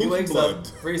He wakes blood. up,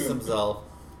 frees himself.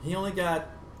 He only got.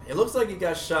 It looks like he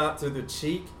got shot through the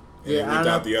cheek. And it went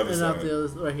out the other and out side. the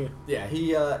other, right here. Yeah,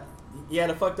 he had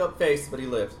a fucked up face, but he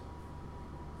lived.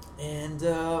 And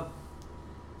there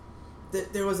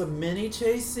was a mini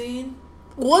chase scene.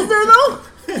 Was there though?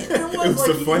 There It was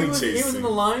a funny he was chase in the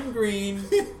scene. lime green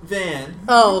van,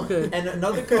 Oh, okay. and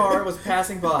another car was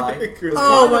passing by. was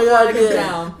Oh trying my to God, flag him yeah.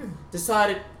 down.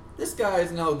 Decided this guy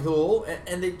is no cool,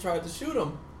 and they tried to shoot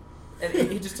him. And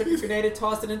he just took a grenade and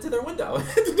tossed it into their window.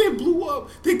 They blew up.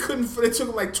 They couldn't. They took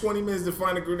them like 20 minutes to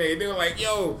find a grenade. They were like,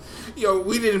 "Yo,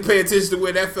 we didn't pay attention to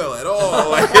where that fell at all."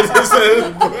 Like, I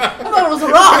thought it was a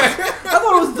rock. I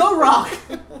thought it was the rock.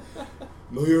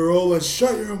 no, you're all and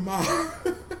shut your mouth.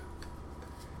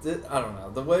 I don't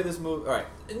know the way this movie. All right,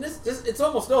 and it's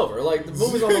almost over. Like the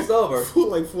movie's almost over. For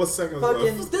like 4 seconds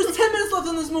Fucking- left. There's 10 minutes left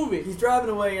in this movie. He's driving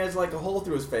away. He has like a hole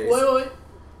through his face. Wait.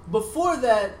 Before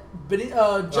that,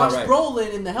 Josh right.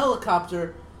 Brolin in the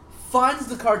helicopter finds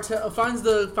the cartel, finds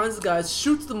the guys,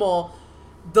 shoots them all.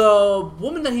 The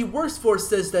woman that he works for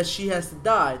says that she has to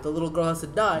die. The little girl has to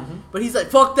die. But he's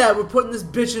like, "Fuck that! We're putting this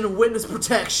bitch in witness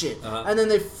protection." Uh-huh. And then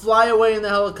they fly away in the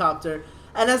helicopter.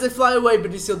 And as they fly away,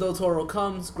 Benicio del Toro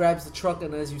comes, grabs the truck,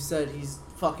 and as you said, he's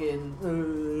fucking.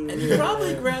 And he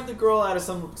probably grabbed the girl out of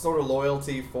some sort of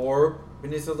loyalty for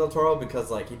Benicio del Toro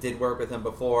because, like, he did work with him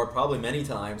before, probably many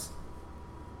times.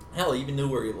 Hell, he even knew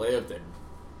where he lived and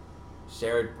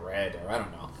shared bread, or I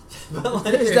don't know. But,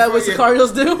 like, Is that what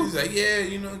Sicarios do? He's like, "Yeah,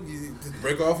 you just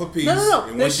break off a piece." No.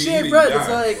 And They once you share eat it, bread. you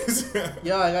die. It's like,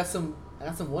 yo, I got some I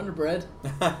got some Wonder Bread.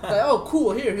 Like, oh,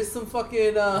 cool. Here's some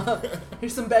fucking,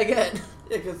 here's some baguette.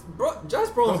 Yeah, because Josh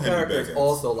Don't Brolin's hit me character is back,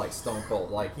 also like stone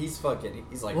cold. Like he's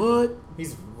like What?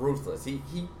 He's ruthless. He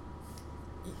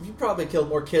probably killed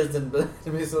more kids than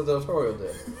Benicio del Toro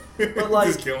did. But like,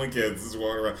 just killing kids, just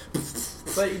walking around.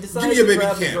 but he Give decided me your to baby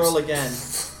grab the camps. girl again,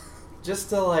 just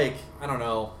to like, I don't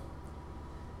know,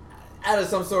 out of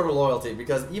some sort of loyalty.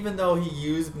 Because even though he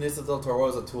used Benicio del Toro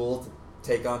as a tool to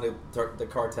take on the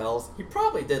cartels, he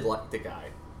probably did like the guy.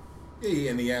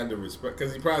 Yeah, and he had the respect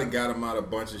because he probably got him out a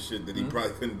bunch of shit that he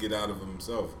probably couldn't get out of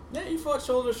himself. Yeah, he fought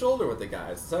shoulder to shoulder with the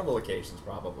guys several occasions,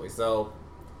 probably. So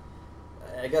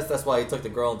I guess that's why he took the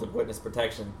girl into witness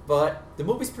protection. But the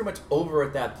movie's pretty much over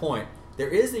at that point. There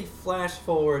is a flash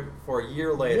forward for a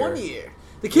year later. 1 year.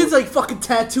 The kid's like fucking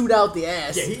tattooed out the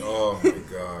ass. Yeah, Oh my in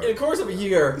god! the course of a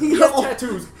year, He he got has all-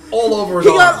 tattoos all over his he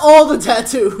arms. got all the And he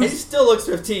tattoos. still looks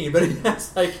 15, but he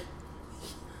has like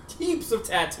heaps of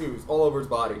tattoos all over his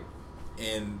body.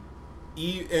 And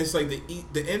it's like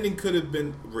the ending could have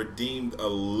been redeemed a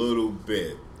little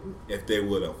bit if they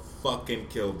would have fucking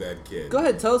killed that kid. Go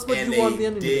ahead, tell us what And you want the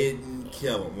ending to be. didn't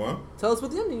kill him. What? Tell us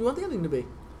what the ending you want the ending to be.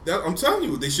 I'm telling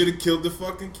you, they should have killed the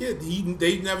fucking kid.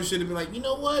 They never should have been like, you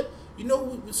know what? You know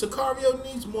what Sicario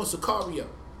needs? More Sicario.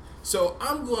 So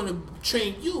I'm going to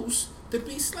train yous to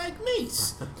be like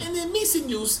Mace. And then Mace and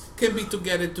yous can be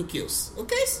together to kills.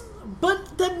 Okay?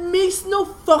 But that makes no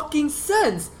fucking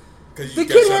sense. Because The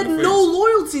kid had no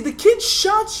loyalty. The kid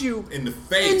shot you in the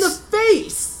face. in the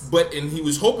face. And he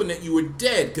was hoping that you were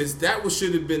dead because that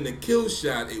should have been the kill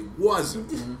shot. It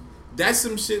wasn't. That's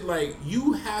some shit like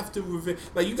you have to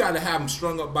like you got to have him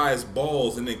strung up by his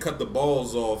balls and then cut the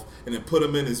balls off and then put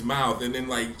them in his mouth and then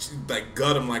like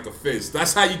gut him like a fish.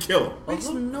 That's how you kill him. Makes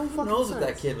no Who fucking knows sense. what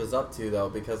that kid was up to though?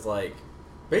 Because like,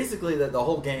 basically the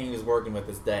whole gang he was working with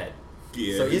is dead.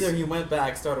 Yeah, So he's- either he went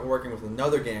back, started working with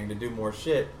another gang to do more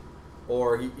shit,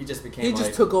 or he just became He just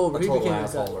like, took over. a He total became a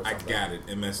asshole or I something. got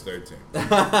it.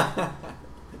 MS-13.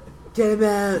 Get him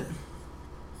out.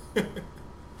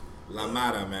 La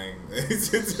Mara, man.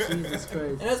 Jesus And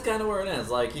Christ. that's kind of where it ends.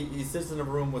 Like he sits in a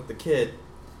room with the kid,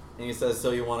 and he says,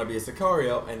 "So you want to be a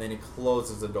Sicario?" And then he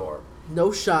closes the door.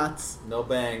 No shots. No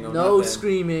bang. No, No nothing.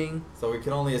 screaming. So we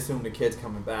can only assume the kid's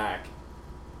coming back.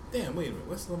 Damn, wait a minute.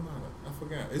 What's La Mara? I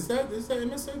forgot. Is that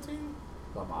MS-13?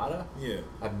 Lamada? Yeah.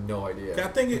 I have no idea. I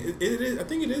think it is. I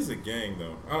think it is a gang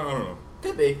though. I don't know.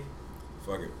 Could be.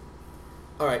 Fuck it.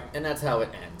 All right, and that's how it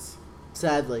ends.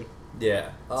 Sadly. Yeah.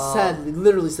 Sadly.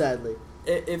 Literally sadly.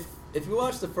 If you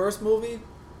watch the first movie,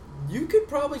 you could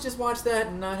probably just watch that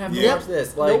and not have to Yeah. watch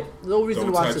this. Like, Nope. No reason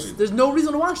to Don't watch touch this. it. There's no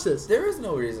reason to watch this. there is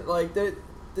no reason. Like,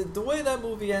 the way that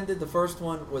movie ended, the first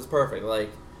one was perfect. Like,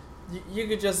 you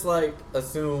could just like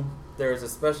assume there's a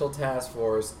special task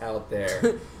force out there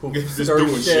who Just stirs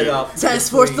doing shit shit. up.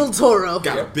 Task Force Del Toro.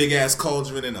 Got a big ass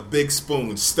cauldron and a big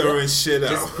spoon, stirring shit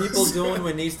up. Just people doing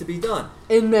what needs to be done.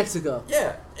 In Mexico.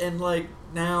 Yeah, and like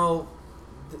now,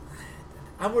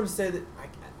 I wouldn't say that.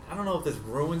 I don't know if this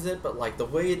ruins it, but like the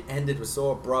way it ended was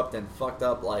so abrupt and fucked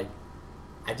up. Like,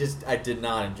 I did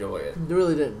not enjoy it. They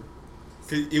really didn't.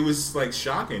 It was like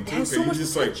shocking too. It has 'Cause so you much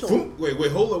just like, potential. boom,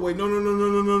 wait, hold up, wait,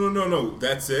 no,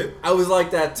 that's it. I was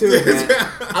like that too, man.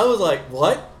 I was like,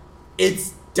 what?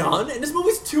 It's done? And this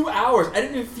movie's 2 hours. I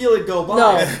didn't even feel it go by.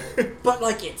 No. But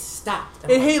like it stopped.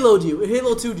 It haloed you. It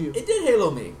Halo 2'd you. It did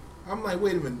halo me. I'm like,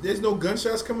 wait a minute, there's no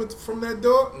gunshots coming from that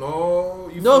door? No,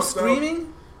 you No fucked up.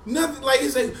 screaming? Nothing. Like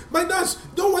he's like, my nuts.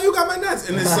 Don't worry, you got my nuts.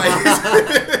 And it's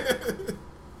like,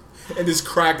 and this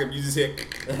crack of you just hear.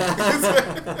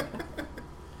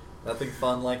 Nothing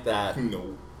fun like that.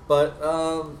 No. But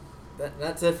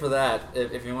that's it for that.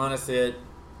 If you want to see it,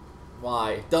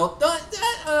 why? Don't.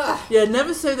 Yeah,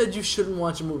 never say that you shouldn't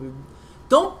watch a movie.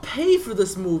 Don't pay for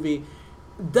this movie.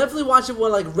 Definitely watch it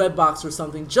with like Redbox or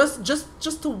something. Just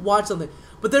to watch something.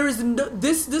 But there is no,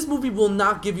 this movie will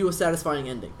not give you a satisfying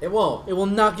ending. It won't. It will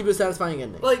not give you a satisfying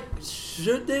ending. Like,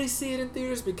 should they see it in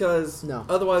theaters? Because No.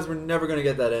 otherwise we're never gonna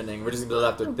get that ending. We're just gonna be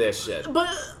left with this shit. But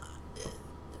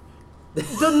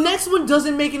the next one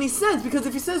doesn't make any sense because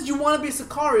if he says you want to be a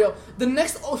Sicario, the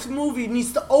next movie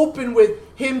needs to open with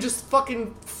him just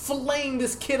fucking filleting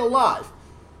this kid alive.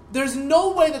 There's no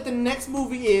way that the next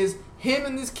movie is him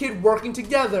and this kid working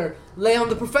together, lay on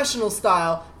the professional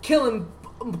style, killing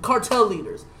cartel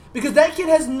leaders. Because that kid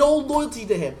has no loyalty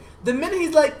to him. The minute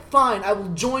he's like, fine, I will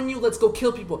join you, let's go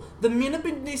kill people. The minute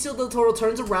Benicio del Toro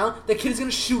turns around, that kid is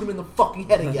gonna shoot him in the fucking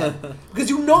head again. Because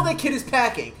you know that kid is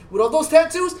packing. With all those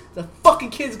tattoos, the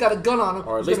fucking kid's got a gun on him.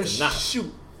 Or at He's least gonna a knife.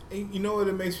 shoot. And you know what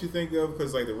it makes you think of?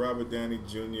 Because like the Robert Downey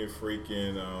Jr.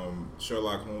 freaking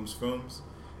Sherlock Holmes films,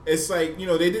 it's like,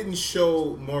 they didn't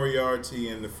show Moriarty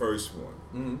in the first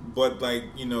one, but like,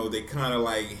 they kind of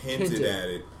like hinted at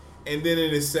it, and then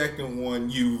in the second one,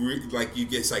 you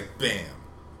get it's like bam,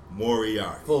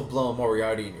 Moriarty, full blown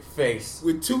Moriarty in your face.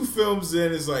 With 2 films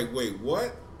in, it's like, wait,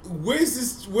 what? Where's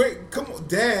this? Come on,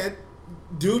 Dad,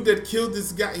 dude that killed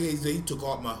this guy. He took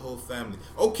out my whole family.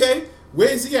 Okay,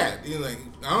 where's he at? You're like,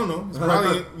 I don't know. It's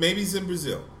probably maybe he's in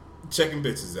Brazil. Checking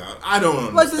bitches out. I don't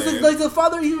understand. Like the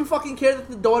father even fucking cared that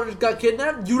the daughter got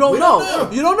kidnapped? You don't We know. don't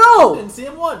know. You don't know. Didn't see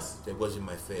him once. That wasn't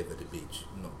my fave at the beach.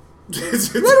 No.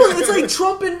 Literally, it's like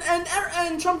Trump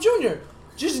and Trump Jr.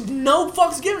 Just no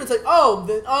fucks given. It's like, oh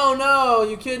no,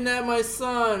 you kidnapped my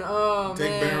son. Oh, Take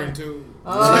man. Barron too.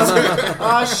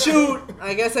 Shoot.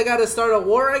 I guess I gotta start a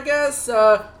war, I guess.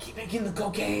 Keep making the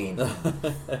cocaine.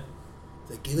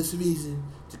 Like, give us a reason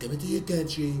to come into your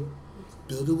country,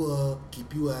 build a wall,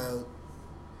 keep you out,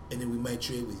 and then we might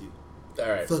trade with you.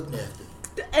 Alright. Fuck NAFTA.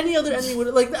 Any other ending would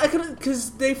I couldn't,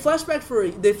 because they flash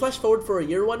forward for a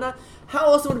year or whatnot. How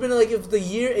else would have been like if the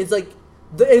year is like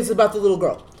it's about the little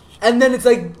girl, and then it's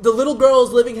like the little girl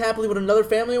is living happily with another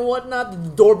family and whatnot. The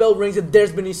doorbell rings and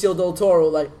there's Benicio del Toro.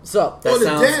 Like, sup? That Or the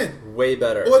sounds dad. way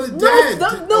better. Or the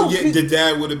dad. No, the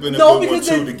dad would have been a No, good one because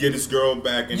too then to get his girl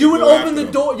back. And You would go open after the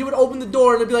him. door. You would open the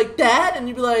door and it'd be like, Dad, and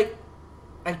you'd be like,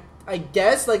 I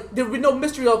guess, like there would be no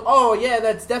mystery of, oh yeah,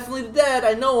 that's definitely the dad.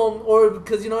 I know him, or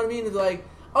because you know what I mean. It's like,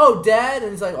 oh, Dad,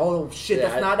 and it's like, oh shit, Yeah,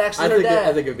 that's not actually her dad.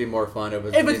 I think it would be more fun if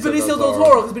It's Benicio del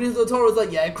Toro, because Benicio del Toro was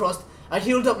like, yeah, I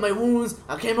healed up my wounds,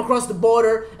 I came across the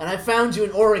border, and I found you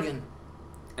in Oregon.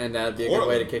 And that'd be a good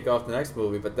way to kick off the next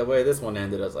movie. But the way this one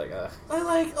ended, I was like, I'm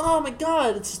like, oh my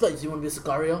god, it's just like, you want to be a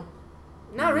Sicario?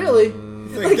 Not really.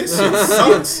 Like, this shit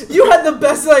sucks. You had the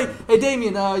best, like, hey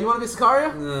Damien, you want to be a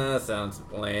Sicario? that sounds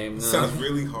lame. It sounds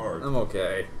really hard. I'm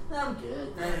okay. I'm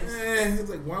good, thanks. It's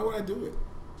like, why would I do it?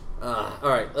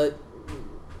 Alright,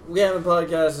 we haven't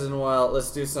podcasted in a while.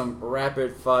 Let's do some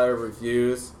rapid fire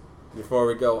reviews before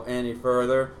we go any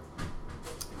further.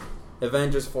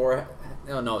 Avengers 4.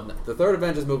 No, the third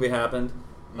Avengers movie happened.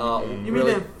 You mean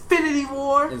the Infinity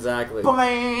War? Exactly.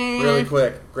 Boing. Really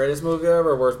quick. Greatest movie ever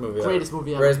or worst movie ever? Greatest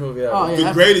movie ever. Greatest movie ever. Oh, yeah.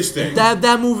 The greatest thing.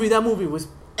 That movie was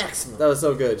excellent. That was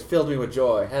so good. Filled me with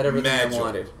joy. Had everything Magic. I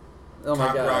wanted. Oh my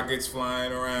Cop god. rockets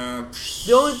flying around.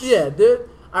 The only,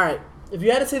 all right. If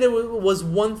you had to say there was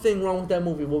one thing wrong with that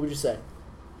movie, what would you say?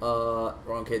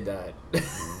 Wrong kid died.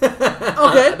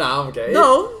 Okay. No, I'm okay.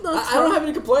 No, I don't have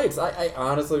any complaints. I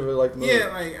honestly really like the movie.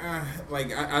 Yeah,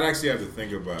 I'd actually have to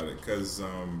think about it because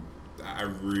I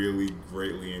really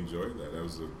greatly enjoyed that. That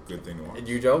was a good thing to watch. And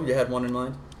you, Joe, you had one in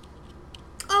mind?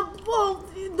 Well,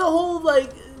 the whole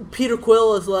Peter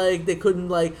Quill is they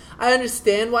couldn't I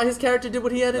understand why his character did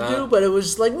what he had to do, but it was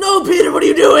just like, no, Peter, what are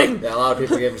you doing? Yeah, a lot of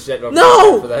people gave him shit over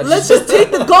No, for that. let's just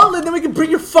take the gauntlet, then we can bring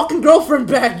your fucking girlfriend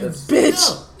back, you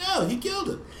bitch. No, he killed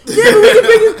her. Yeah, but we can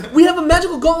bring her. We have a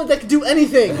magical gauntlet that can do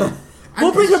anything.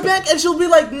 We'll bring her back and she'll be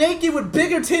naked with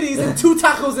bigger titties and 2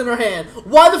 tacos in her hand.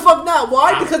 Why the fuck not?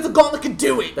 Why? Because the gauntlet can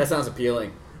do it. That sounds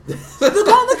appealing. The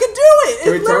gauntlet can do it.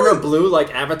 Can we It's turn her literally- blue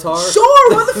like Avatar?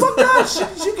 Sure, why the fuck not?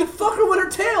 She can fuck her with her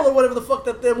tail or whatever the fuck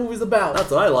that movie's about. That's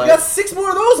what I like. We got 6 more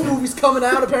of those movies coming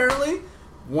out, apparently.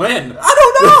 When? I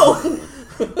don't know.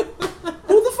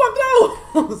 Who the fuck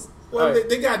knows? Well, Alright.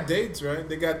 they got dates, right?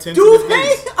 They got 10 Do they?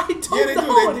 dates. I don't Yeah, they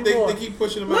know do. They anymore. keep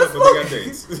pushing them Let's out, but they got look.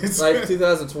 dates. It's Like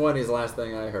 2020 is the last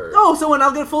thing I heard. Oh, so when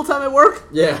I'll get full time at work?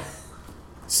 Yeah.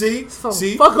 See?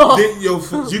 Fuck off. Then,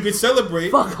 you could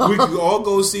celebrate. Fuck off. We could all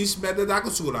go see Smedda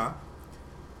Nakasura,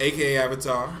 a.k.a.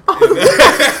 Avatar. Fuck,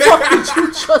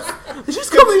 did you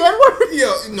just call me the N-word?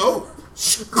 Yo, no.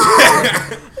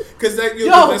 Because that's Yo,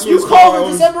 what you it's called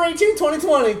it December 18,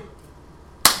 2020.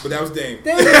 But that was Dame.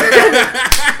 Damn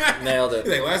it. Nailed He's it.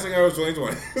 like, last thing I heard was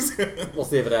 2020. We'll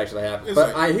see if it actually happens. It's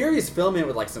But like- I hear he's filming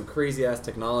it with some crazy ass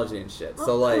technology and shit.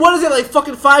 So What is it,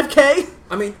 fucking 5K?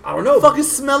 I mean, I don't know. Fucking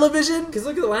smell-o-vision? Because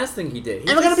look at the last thing he did.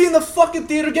 Am I gonna be in the fucking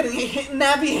theater getting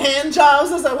nappy hand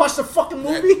jobs as I watch the fucking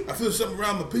movie? I feel something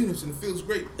around my penis and it feels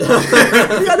great.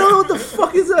 I don't know what the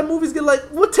fuck is that movie's gonna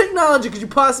What technology could you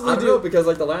possibly I don't know, do? because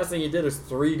the last thing he did was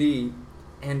 3D,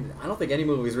 and I don't think any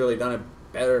movie's really done it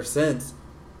better since.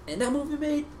 And that movie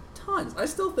made tons. I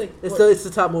still think It's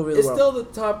the top movie in the it's world. still the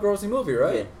top grossing movie,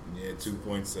 right? Yeah,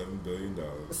 $2.7 billion.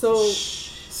 So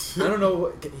I don't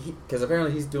know, because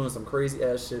apparently he's doing some crazy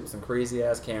ass shit, with some crazy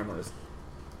ass cameras.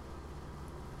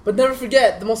 But never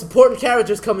forget, the most important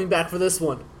character's coming back for this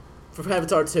one. For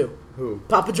Avatar 2. Who?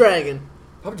 Papa Dragon.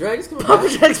 Papa Dragon's coming Papa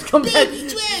back. Dragon's coming back. Baby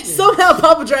Dragon. Somehow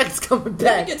Papa Dragon's coming He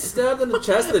back. gets stabbed in the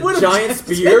chest with With a a giant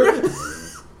jackhammer. spear,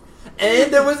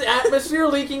 and there was atmosphere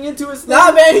leaking into his thing.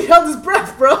 Nah, man, he held his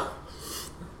breath, bro.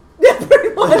 Yeah, pretty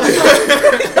pretty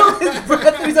much. He held his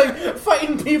breath and he's like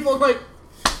fighting people. I'm like,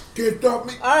 Can't stop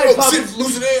me. All right, oh Papa. shit,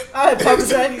 losing it. alright, Papa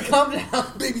Dragon, calm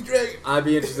down. Baby dragon. I'd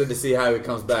be interested to see how he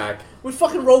comes back. With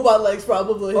fucking robot legs,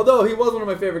 probably. Although he was one of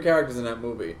my favorite characters in that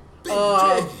movie. Baby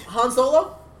dragon. Han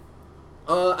Solo?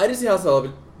 I didn't see Han Solo,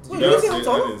 but Wait, No, you I didn't see Han I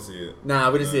Solo? didn't see it.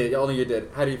 nah, we didn't see it. Only you did.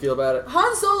 How do you feel about it?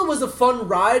 Han Solo was a fun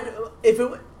ride.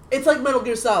 It's like Metal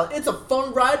Gear Solid. It's a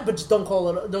fun ride, but just don't call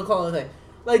it a thing.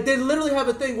 Like they literally have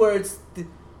a thing where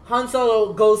Han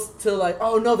Solo goes to like,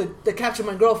 oh no, they captured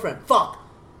my girlfriend. Fuck.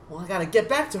 Well, I gotta get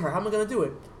back to her. How am I gonna do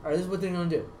it? All right, this is what they're gonna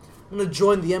do. I'm gonna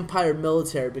join the Empire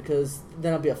military because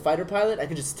then I'll be a fighter pilot. I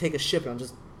can just take a ship and I'll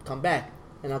just come back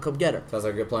and I'll come get her. Sounds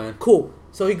like a good plan. Cool.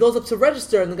 So he goes up to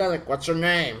register and the guy's like, what's your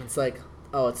name? It's like,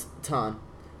 oh, it's Tan.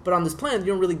 But on this plan, you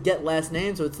don't really get last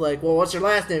names, so it's like, well, what's your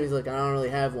last name? He's like, I don't really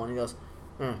have one. He goes,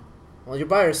 well, you're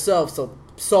by yourself, so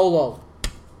Solo.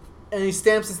 And he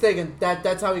stamps his thing, and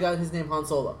that's how he got his name, Han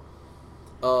Solo.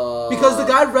 Because the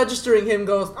guy registering him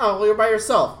goes, oh, well, you're by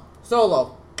yourself,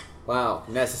 Solo. Wow,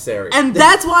 necessary. And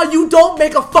that's why you don't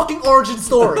make a fucking origin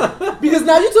story. Because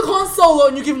now you took Han Solo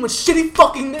and you give him a shitty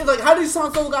fucking name. Like, how did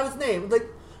Han Solo got his name? Like,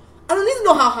 I don't need to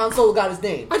know how Han Solo got his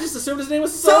name. I just assumed his name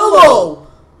was Solo!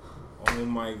 Oh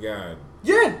my god.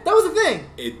 Yeah, that was the thing.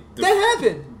 That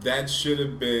happened. That should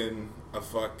have been a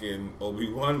fucking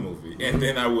Obi-Wan movie, and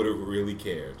then I would have really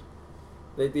cared.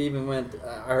 They even went.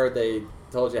 I heard they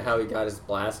told you how he got his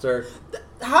blaster.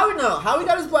 How he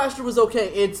got his blaster was okay.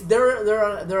 It's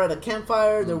they're at a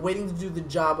campfire. They're waiting to do the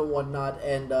job and whatnot.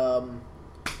 And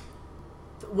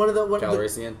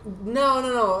Calrissian?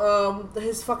 No.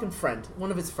 His fucking friend, one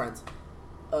of his friends.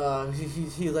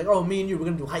 He's like, oh, me and you, we're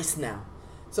gonna do heist now.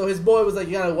 So his boy was like,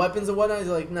 you got weapons and whatnot? He's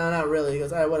like, no, not really. He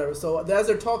goes, all right, whatever. So as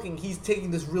they're talking, he's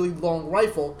taking this really long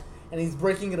rifle and he's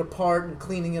breaking it apart and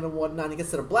cleaning it and whatnot. And he gets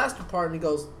to the blaster part and he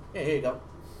goes, hey, here you go.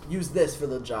 Use this for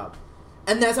the job.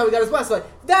 And that's how he got his blaster.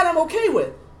 Like, that I'm okay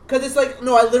with. Because it's like,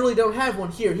 no, I literally don't have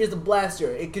one here. Here's the blaster.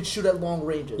 It could shoot at long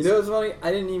ranges. You know what's funny? I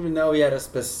didn't even know he had a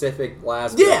specific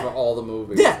blaster for all the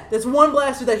movies. Yeah, that's one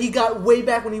blaster that he got way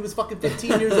back when he was fucking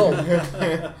 15 years old.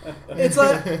 It's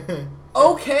like,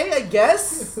 okay, I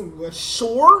guess.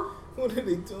 Sure. What are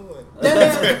they doing?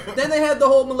 Then they had the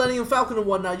whole Millennium Falcon and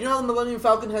whatnot. You know how the Millennium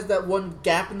Falcon has that one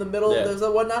gap in the middle? Yeah. There's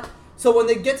that whatnot? So when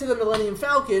they get to the Millennium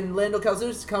Falcon, Lando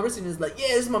Calrissian is like,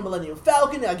 yeah, this is my Millennium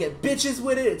Falcon. I get bitches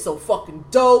with it. It's so fucking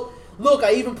dope. Look,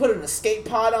 I even put an escape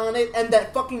pod on it. And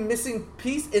that fucking missing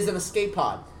piece is an escape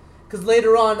pod. Because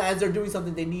later on, as they're doing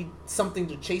something, they need something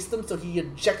to chase them. So he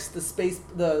ejects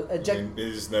And they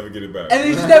just never get it back. And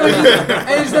he just never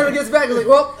gets back. He's like,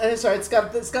 well, sorry, it's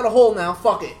got a hole now.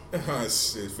 Fuck it. Oh,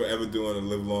 shit, forever doing and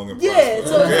live long and Yeah, prosper.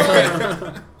 so it's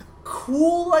like,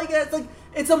 cool, I guess. Like,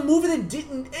 it's a movie that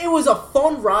it was a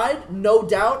fun ride, no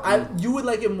doubt. You would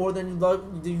like it more than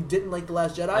you didn't like The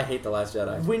Last Jedi. I hate The Last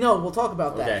Jedi. We know, we'll talk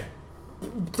about that. Okay.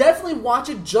 Definitely watch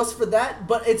it just for that,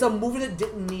 but it's a movie that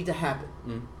didn't need to happen.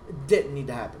 It didn't need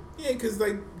to happen. Yeah, and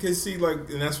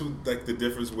that's what, like, the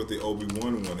difference with the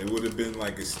Obi-Wan one. It would have been,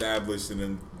 like, established and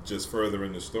then just further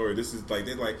in the story. This is, like,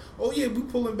 they're like, oh, yeah, we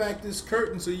pulling back this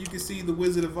curtain so you can see the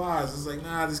Wizard of Oz. It's like,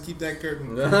 nah, just keep that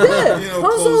curtain, Yeah,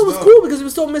 Han Solo was cool because it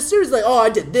was so mysterious. Like, oh, I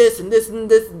did this and this and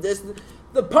this and this.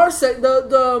 The parsec,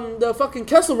 the fucking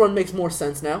Kessel Run makes more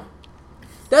sense now.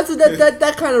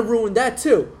 That kind of ruined that,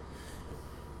 too.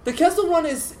 The Kessel Run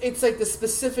it's like the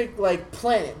specific like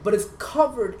planet, but it's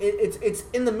covered. It's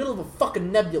in the middle of a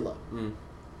fucking nebula, and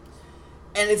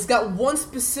it's got one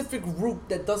specific route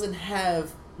that doesn't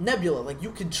have nebula. Like you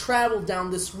can travel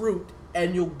down this route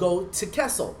and you'll go to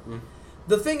Kessel.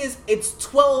 The thing is, it's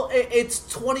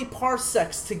 20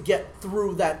 parsecs to get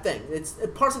through that thing.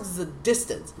 Parsecs is a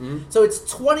distance, so it's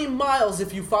 20 miles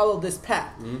if you follow this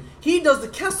path. He does the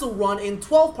Kessel Run in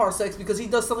 12 parsecs because he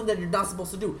does something that you're not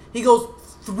supposed to do. He goes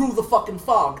through the fucking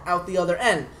fog out the other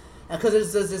end,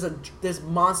 because there's this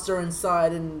monster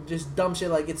inside and just dumb shit.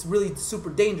 Like it's really super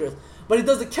dangerous. But he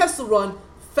does the Kessel Run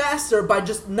faster by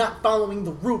just not following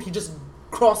the route. He just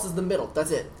crosses the middle. That's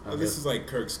it. Oh, this is like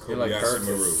Kirk's like Kobayashi Kirk.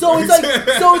 Maru. So he's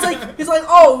like,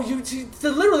 oh, so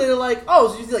literally they're like, oh,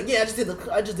 so he's like, yeah, I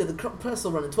just did the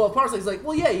Kessel Run in 12 parsecs. He's like,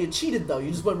 well, yeah, you cheated though. You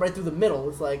just went right through the middle.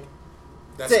 It's like,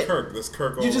 That's it. Kirk. That's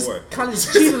Kirk all you the just way. kind of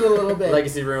just cheated a little bit.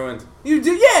 Legacy ruined. You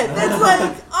do, yeah. That's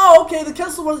like, oh, okay. The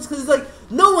Kessel Run is because it's like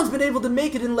no one's been able to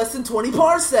make it in less than 20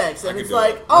 parsecs, and I it's could do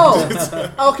like, it.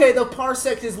 oh, okay. The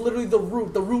parsec is literally the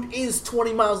route. The route is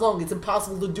 20 miles long. It's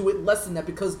impossible to do it less than that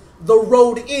because the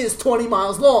road is 20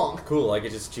 miles long. Cool, I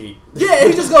could just cheat. Yeah,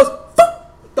 he just goes,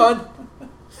 done.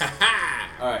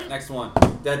 Alright, next one.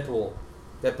 Deadpool.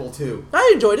 Deadpool 2.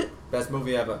 I enjoyed it. Best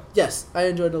movie ever. Yes, I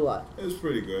enjoyed it a lot. It was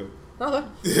pretty good.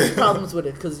 Okay. Problems with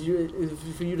it because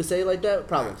for you to say it like that,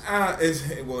 problems.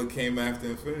 It came after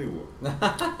Infinity War.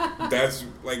 That's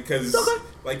like because Okay.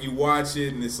 like you watch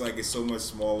it and it's like it's so much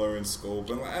smaller in scope,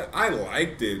 and I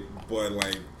liked it, but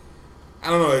like I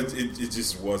don't know, it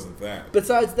just wasn't that.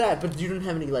 Besides that, but you didn't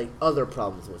have any like other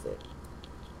problems with it.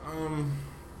 Um,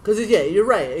 Because yeah, you're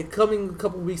right. It coming a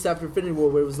couple weeks after Infinity War,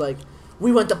 where it was like,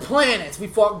 we went to planets, we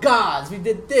fought gods, we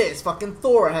did this. Fucking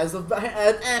Thor has an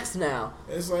axe now.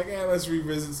 it's like let's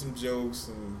revisit some jokes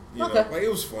and you Okay. know, like it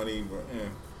was funny, but yeah.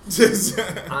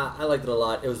 I liked it a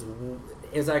lot. It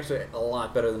was actually a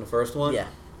lot better than the first one. Yeah.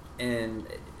 And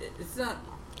it's not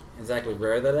exactly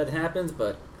rare that happens,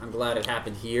 but I'm glad it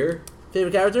happened here.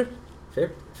 Favorite character?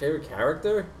 Favorite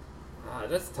character?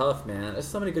 That's tough, man. There's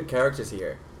so many good characters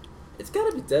here. It's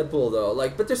gotta be Deadpool though.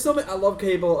 Like, but there's so many. I love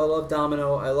Cable. I love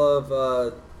Domino. I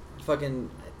love fucking.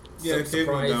 Yeah, Cable and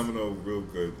Surprise. Domino real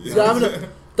good.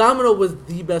 Domino was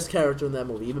the best character in that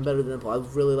movie, even better than Deadpool.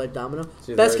 I really like Domino.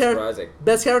 She's Best very character. surprising.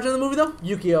 Best character in the movie though,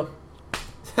 Yukio.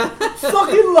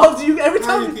 Fucking loved you every Hi,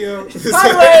 time. Yukio.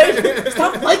 Hi, Wade.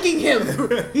 Stop liking him.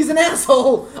 He's an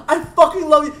asshole. I fucking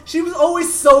love you. She was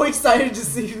always so excited to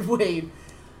see Wade.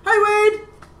 Hi, Wade.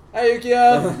 Hi,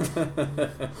 Yukio.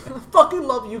 I fucking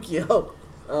love Yukio.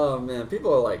 Oh man,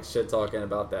 people are like shit talking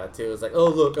about that too. It's like, oh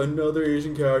look, another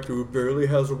Asian character who barely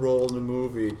has a role in the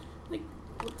movie. Like,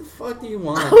 what the fuck do you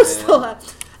want, I was man? so happy.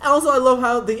 Also, I love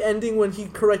how the ending when he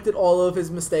corrected all of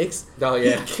his mistakes. Oh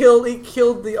yeah. He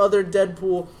killed the other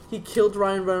Deadpool. He killed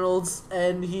Ryan Reynolds,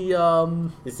 and he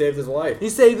He saved his life.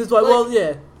 saved his wife. Like- Well,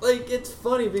 yeah. Like, it's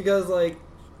funny because like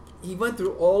he went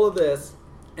through all of this,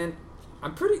 and I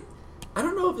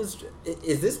don't know if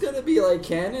is this gonna be like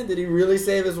canon? Did he really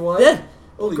save his wife? Yeah.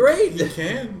 Oh, great. You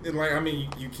can. Like, I mean,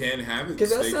 you can have it. 'Cause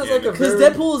that stay sounds like canon. a Because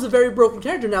very- Deadpool is a very broken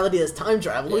character now that he has time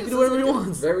travel. Yeah, He can do sounds whatever he like a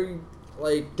wants. Very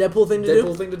like Deadpool thing to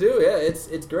Deadpool do. thing to do. Yeah,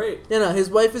 it's great. Yeah, no, his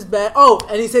wife is bad. Oh,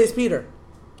 and he saves Peter.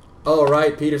 Oh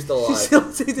right, Peter's still He alive. still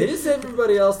saves He didn't save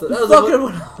everybody else. That was Fuck one,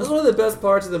 everyone that's one of the best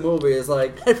parts of the movie. Is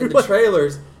like in the Everyone-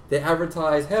 trailers they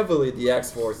advertise heavily the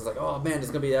X Force. It's like, oh man, there's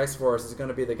gonna be X Force. It's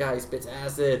gonna be the guy who spits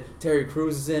acid. Terry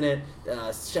Crews is in it.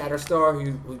 Shatterstar.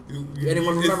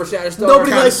 Anyone remember Shatterstar? Nobody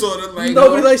Kinda likes. sorta like-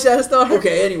 Nobody likes Shatterstar.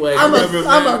 Okay, anyway, I'm remember a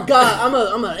that. god.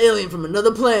 I'm an alien from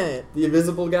another planet. the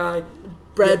Invisible Guy.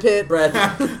 Brad Pitt. Brad.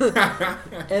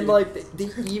 And like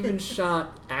the even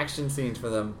shot action scenes for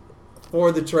them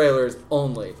for the trailers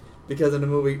only, because in the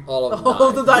movie all of them All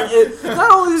of them died. died.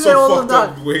 Not only did they so all of them fucked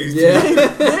up die, ways. Yeah.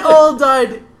 they all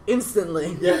died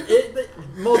instantly. Yeah,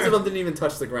 most of them didn't even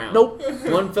touch the ground. Nope.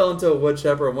 One fell into a wood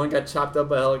chipper. One got chopped up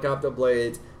by helicopter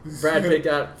blades. Brad Pitt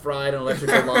got fried on an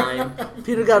electrical line.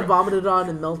 Peter got vomited on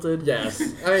and melted. Yes,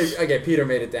 I mean, okay, Peter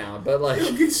made it down, but like,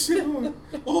 You get shit on.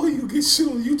 Oh, you get shit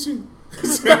on YouTube.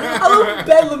 I love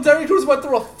Bedlam. Terry Crews went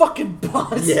through a fucking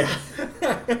bus. yeah,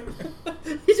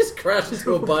 he just crashed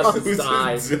into a bus and Who's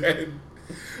died. dead?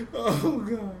 Oh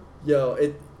god.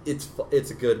 Yo,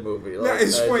 it's a good movie. Nah, Like,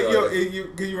 it's I funny. enjoyed Yo,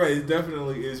 it. you're right. It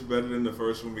definitely is better than the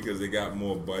first one because they got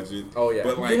more budget. Oh, yeah.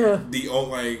 But like Yeah.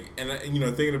 and you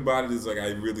know, thinking about it is like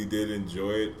I really did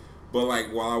enjoy it. But like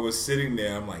while I was sitting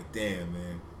there, I'm like, damn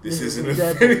man, this isn't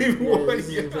Infinity War. this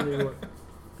is Infinity War.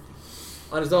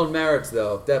 On his own merits,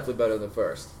 though, definitely better than the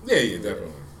first. Yeah,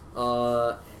 definitely.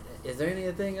 Is there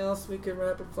anything else we could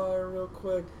rapid fire real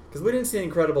quick? Because we didn't see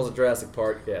Incredibles at Jurassic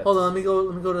Park yet. Hold on, let me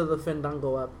go to the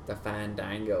Fandango app. The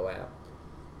Fandango app.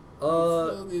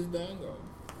 Fuck is Dango?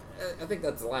 I think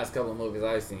that's the last couple of movies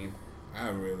I've seen. I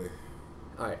really.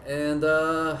 All right, and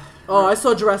Oh, I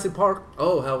saw Jurassic Park.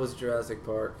 how was Jurassic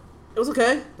Park? It was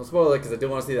okay. Don't spoil it because I do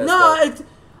want to see that. No, stuff.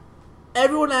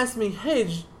 everyone asked me,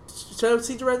 hey, should I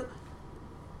see Jurassic?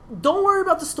 Don't worry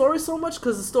about the story so much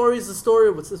because the story is the story.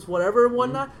 It's whatever and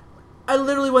whatnot. I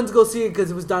literally went to go see it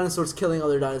because it was dinosaurs killing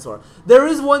other dinosaurs. There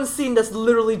is one scene that's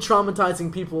literally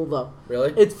traumatizing people, though.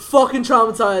 Really? It's fucking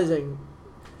traumatizing.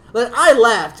 Like, I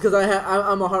laughed because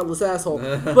I'm a heartless asshole.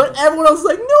 But everyone else was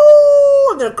like, no!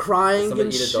 And they're crying Somebody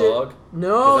and eat a shit. dog? No,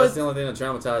 'Cause that's it's, the only thing that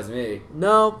traumatized me.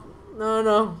 no.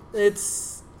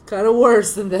 It's kind of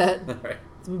worse than that. All right.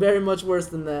 It's very much worse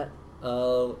than that.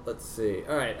 Let's see.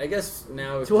 All right, I guess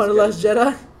now. we 200 just Last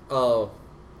gotta- Jedi? Oh.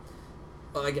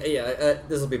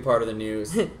 This will be part of the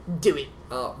news. Do it.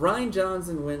 Ryan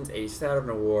Johnson wins a Saturn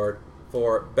Award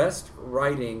for Best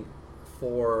Writing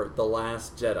for The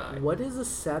Last Jedi. What is a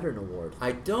Saturn Award?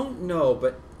 I don't know,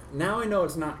 but now I know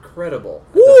it's not credible,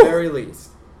 at Woo! the very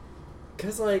least.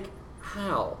 Because, like,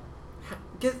 how?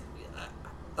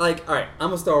 Alright,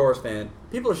 I'm a Star Wars fan.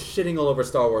 People are shitting all over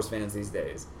Star Wars fans these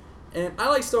days. And I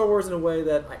like Star Wars in a way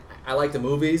that I like the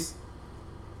movies,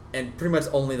 and pretty much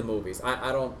only the movies.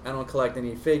 I don't collect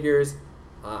any figures.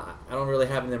 I don't really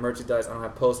have any merchandise. I don't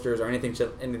have posters or anything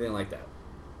like that.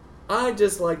 I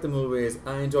just like the movies.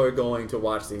 I enjoy going to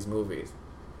watch these movies.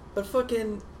 But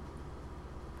fucking,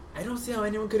 I don't see how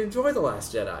anyone could enjoy The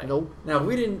Last Jedi. Nope. Now,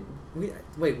 we did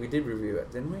review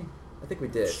it, didn't we? I think we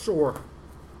did. Sure.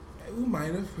 We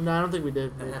might have. No, I don't think we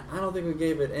did. I don't think we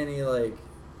gave it any, like...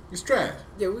 It's trash.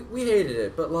 Yeah, we hated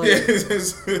it, but, like...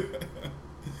 It's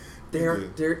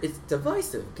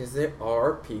divisive, because there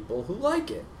are people who like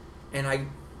it. And I,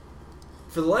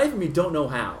 for the life of me, don't know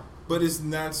how. But it's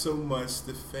not so much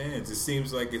the fans. It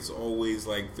seems like it's always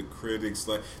like the critics,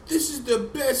 like, this is the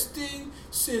best thing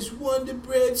since Wonder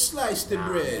Bread sliced the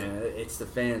bread. Man, it's the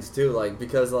fans too, like,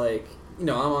 because, like, you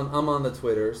know, I'm on the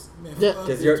Twitters, Yeah.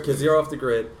 because you're off the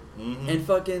grid, Mm-hmm. and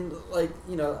fucking, like,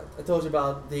 you know, I told you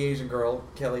about the Asian girl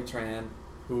Kelly Tran,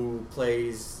 who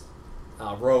plays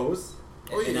Rose.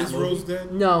 Oh in yeah, that is movie. Rose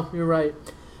dead? No, you're right.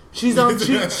 She's on.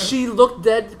 She looked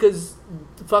dead because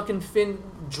fucking Finn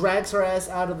drags her ass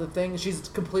out of the thing. She's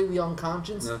completely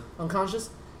unconscious. Yeah. Unconscious.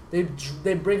 They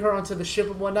bring her onto the ship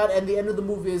and whatnot. And the end of the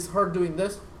movie is her doing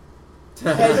this.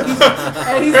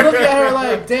 And he's looking at her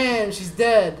like, damn, she's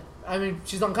dead. I mean,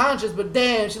 she's unconscious, but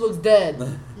damn, she looks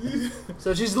dead.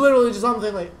 So she's literally just on the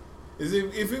thing like.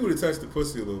 If he would have touched the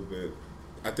pussy a little bit,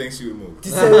 I think she would move.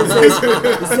 Did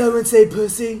someone say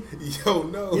pussy? Yo,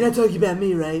 no. You're not talking about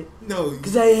me, right? No.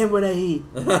 Because I am what I eat.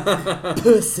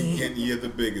 Pussy. And you're the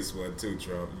biggest one too,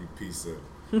 Trump. You piece of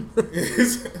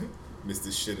Mr.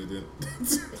 Shitterton.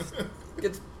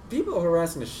 It's people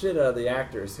harassing the shit out of the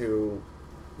actors who,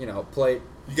 you know, play.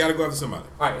 You gotta go after somebody.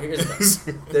 All right, here's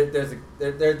the thing.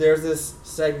 There's this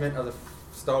segment of the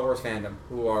Star Wars fandom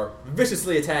who are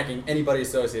viciously attacking anybody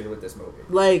associated with this movie.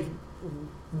 Like,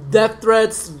 death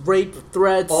threats, rape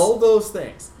threats. All those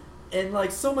things. And,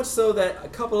 like, so much so that a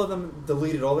couple of them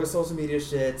deleted all their social media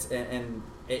shits, and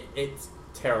it's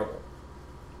terrible.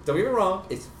 Don't get me wrong,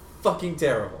 it's fucking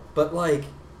terrible. But, like,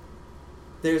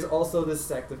 there's also this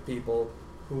sect of people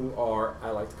who are, I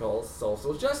like to call,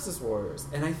 social justice warriors.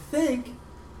 And I think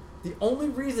the only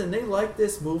reason they like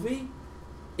this movie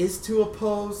is to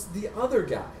oppose the other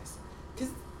guys.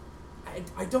 Because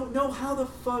I don't know how the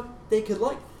fuck they could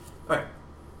like... Alright.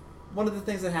 One of the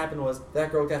things that happened was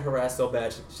that girl got harassed so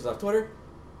bad she left Twitter.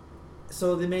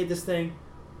 So they made this thing,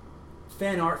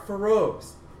 fan art for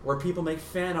Rose, where people make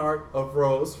fan art of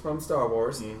Rose from Star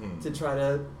Wars to try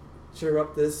to cheer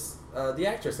up this the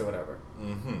actress or whatever.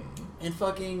 Mm-hmm. And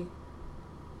fucking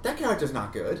that character's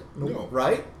not good. No.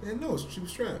 Right? And no, she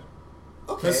was trash.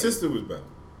 Okay. Her sister was better.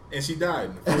 And she died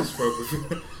in the first focus.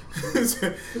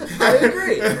 I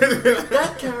agree.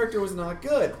 That character was not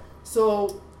good.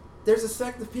 So there's a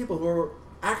sect of people who are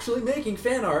actually making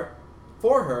fan art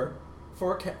for her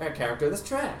for a character that's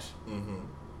trash. Mm-hmm.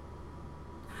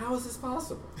 How is this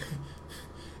possible?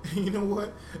 You know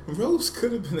what? Rose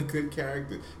could have been a good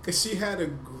character because she had a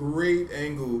great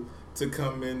angle to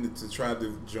come in to try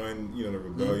to join, you know, the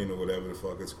rebellion or whatever the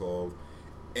fuck it's called,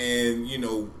 and you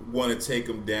know, want to take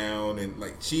them down, and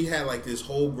like she had like this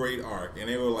whole great arc, and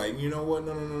they were like, you know what?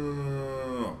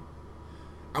 No.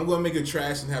 I'm gonna make her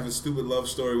trash and have a stupid love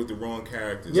story with the wrong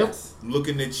characters. Yes.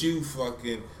 Looking at you,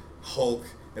 fucking Hulk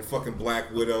and fucking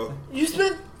Black Widow. You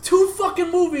spent 2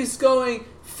 fucking movies going,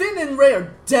 Finn and Rey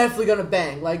are definitely gonna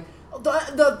bang. Like,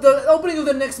 the opening of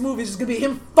the next movie is just gonna be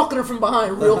him fucking her from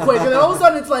behind real quick. And then all of a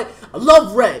sudden it's like, I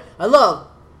love Rey.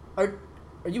 Are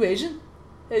you Asian?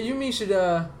 Hey, you and me should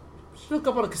hook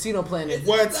up on a casino planet.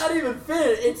 What? It's not even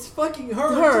Finn. It's fucking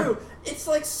her too. It's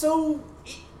like so.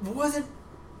 It wasn't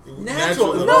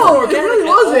natural. No, it really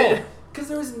wasn't. Because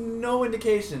there was no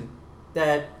indication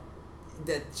that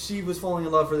she was falling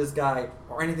in love for this guy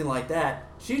or anything like that.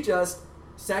 She just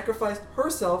sacrificed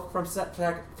herself from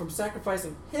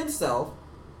sacrificing himself,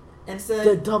 and said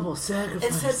The double sacrifice.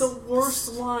 and said the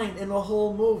worst line in the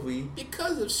whole movie.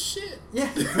 Because of shit. Yeah.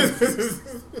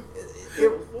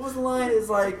 What was the line? Is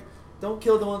like, don't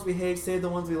kill the ones we hate, save the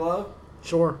ones we love.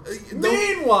 Sure.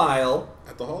 Meanwhile,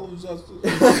 At the Hall of Justice.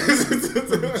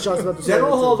 Shots about the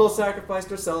General story, too. Holdo sacrificed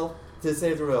herself to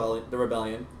save the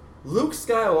rebellion. Luke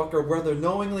Skywalker, whether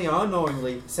knowingly or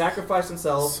unknowingly, sacrificed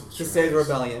himself So to save the trash.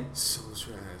 rebellion. So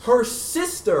trash. Her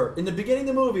sister, in the beginning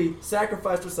of the movie,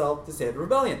 sacrificed herself to save the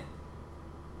rebellion.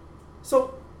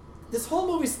 So, this whole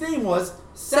movie's theme was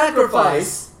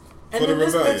sacrifice. And For the then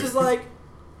this rebellion. bitch is like,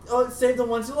 oh, save the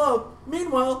ones you love.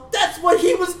 Meanwhile, that's what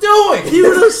he was doing! He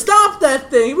would have stopped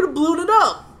that thing. He would have blown it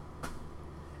up.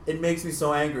 It makes me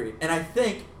so angry. And I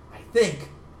think,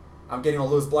 I'm getting all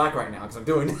Louis Black right now because I'm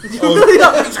doing it.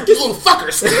 Oh, he's like, these little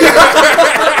fuckers.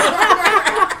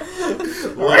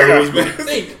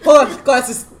 think. Hold on,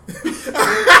 glasses.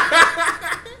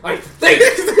 I think.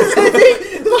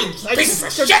 you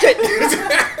piece of shit!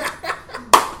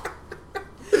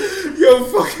 Yo,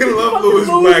 fucking love Louis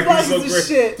Black. He's so great.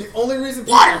 Shit. The only reason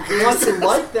people Water. want to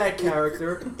like that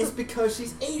character is because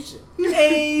she's Asian.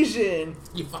 Asian.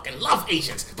 You fucking love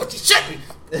Asians, but you shouldn't.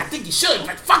 I think you should,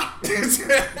 but fuck it.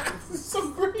 It's so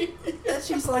great. And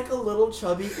she's like a little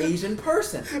chubby Asian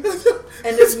person.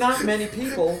 And there's not many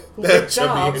people who get Chubby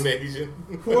jobs and Asian.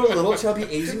 who are little chubby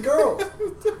Asian girls.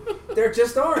 There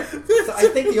just aren't. So I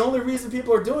think the only reason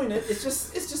people are doing it is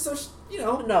just so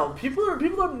No, people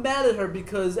are mad at her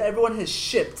because everyone has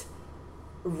shipped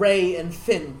Rey and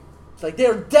Finn. It's like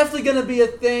they're definitely gonna be a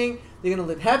thing. They're gonna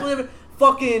live happily ever.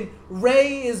 Fucking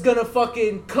Rey is gonna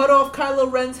fucking cut off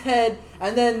Kylo Ren's head,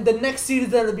 and then the next scene is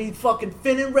gonna be fucking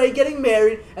Finn and Rey getting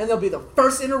married, and they'll be the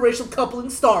first interracial couple in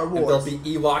Star Wars. And there'll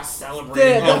be Ewoks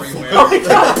celebrating Yeah, everywhere. oh my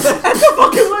god! And the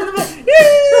fucking wedding,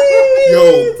 Yo.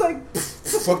 it's like,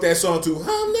 Fuck that song too.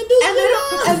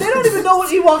 and they don't even know what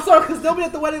Ewoks are because they'll be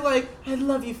at the wedding like, I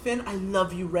love you, Finn. I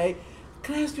love you, Rey.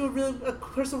 Can I ask you a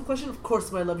personal question? Of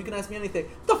course, my love. You can ask me anything.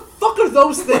 The fuck are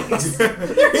those things? They're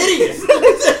hideous. They're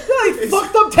like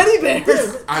fucked up teddy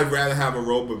bears. I'd rather have a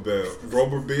Robo Burble.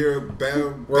 Rubber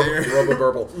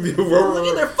burble. Look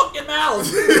at their fucking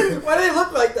mouths. Why do they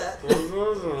look like that?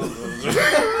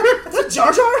 Is it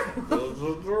Jar Jar?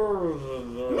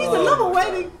 It means I love a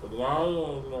wedding.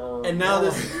 And now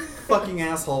this fucking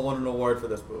asshole won an award for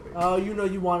this movie. Oh, you know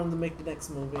you want him to make the next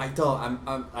movie. I don't.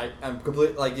 I'm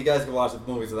completely like you guys can watch the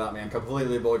movies without me. I'm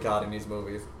completely boycotting these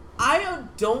movies. I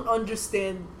don't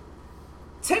understand.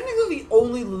 Technically, the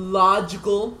only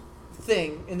logical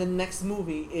thing in the next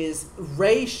movie is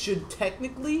Rey should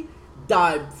technically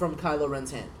die from Kylo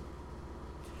Ren's hand.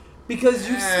 Because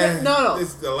you spent no.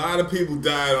 A lot of people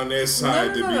died on their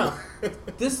side. No.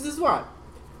 This is why.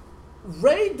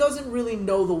 Rey doesn't really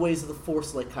know the ways of the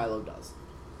Force like Kylo does.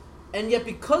 And yet,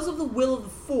 because of the will of the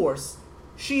Force,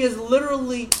 she has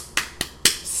literally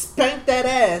spanked that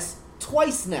ass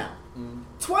twice now.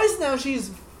 Twice now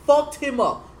she's fucked him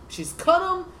up. She's cut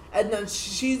him, and then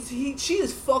she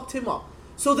has fucked him up.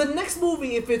 So the next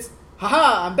movie, if it's,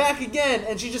 haha, I'm back again,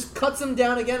 and she just cuts him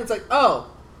down again, it's like, oh,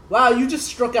 wow, you just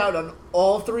struck out on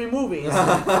all 3 movies. You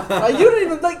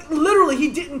didn't even, literally, he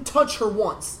didn't touch her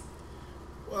once.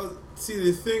 Well, see,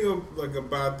 the thing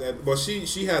about that, well,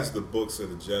 she has the books of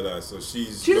the Jedi, so she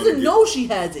doesn't know she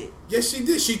has it. Yes, she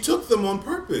did. She took them on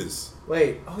purpose.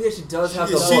 Wait, oh yeah, she does have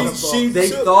the She book. They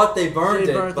thought they burned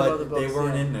They it, burned but the books, they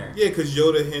weren't yeah. in there. Yeah, because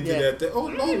Yoda hinted Yeah. at that. Oh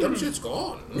no, them shit's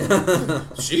gone.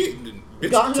 She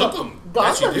bitch God took them.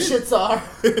 God where the shits are.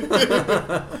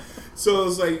 So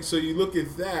it's like, so you look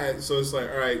at that. So it's like,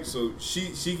 all right, so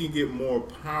she can get more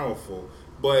powerful,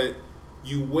 but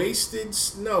you wasted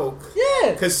Snoke.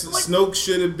 Yeah, Because Snoke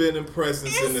should have been in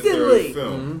presence in the Instantly. third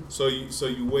film. So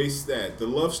you waste that. The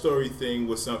love story thing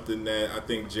was something that I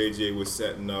think JJ was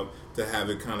setting up to have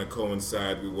it kind of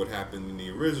coincide with what happened in the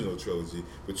original trilogy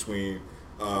between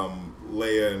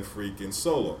Leia and freaking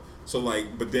Solo. So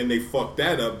but then they fucked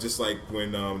that up, just like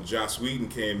when Joss Whedon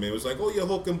came in. It was like, oh, you're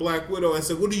Hulk and Black Widow. I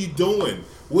said, what are you doing?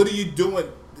 What are you doing?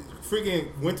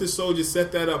 Freaking Winter Soldier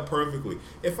set that up perfectly.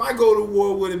 If I go to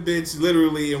war with a bitch,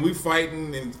 literally, and we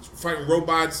fighting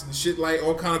robots and shit, like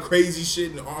all kind of crazy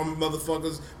shit, and armed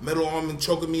motherfuckers, metal arm and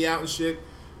choking me out and shit,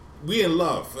 we in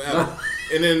love forever.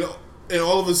 and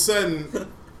all of a sudden,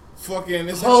 fucking,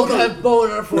 it's Hulk like, have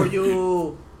boner for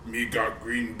you. me got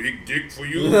green big dick for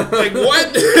you. Like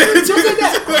what? Just like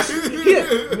that.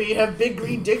 Here, me have big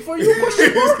green dick for you?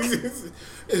 Question mark?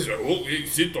 It's like, oh, hey,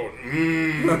 sit on.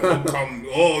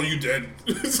 You dead.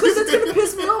 Because that's gonna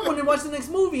piss me off when you watch the next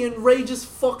movie and Rey just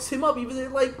fucks him up. Even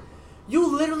though, you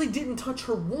literally didn't touch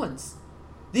her once.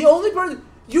 The only person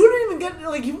you didn't even get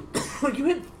you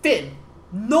hit Finn.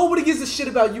 Nobody gives a shit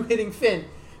about you hitting Finn.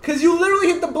 Because you literally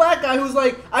hit the black guy who's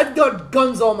like, I've got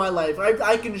guns all my life.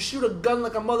 I can shoot a gun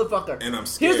like a motherfucker. And I'm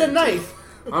scared. Here's a knife.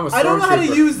 I'm a I don't know how to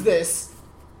stormtrooper. use this.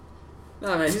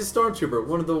 No, man, he's a stormtrooper.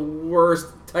 One of the worst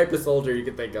type of soldier you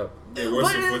could think of. Yeah,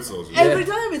 worse than foot soldiers. Every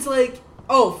time it's like,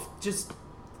 just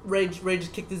Rey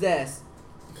just kicked his ass.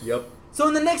 Yep. So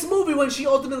in the next movie, when she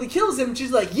ultimately kills him, she's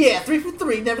like, yeah, 3 for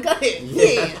 3, never got hit.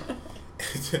 Yeah.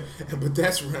 But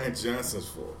that's Ryan Johnson's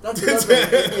fault. That's another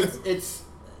It's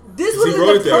This He would have wrote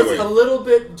been it the that perfect. way. a little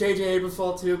bit J.J. Abrams'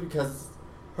 fault too because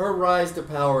her rise to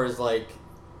power is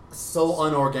so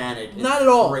unorganic. It's Not at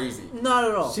all. Crazy. Not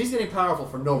at all. She's getting powerful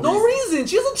for no reason. No reason.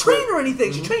 She doesn't train or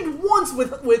anything. She trained once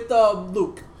with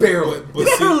Luke. Barely.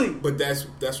 But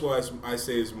that's why I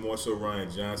say it's more so Ryan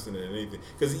Johnson than anything.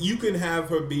 Because you can have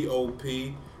her be OP,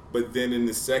 but then in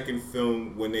the second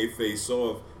film when they face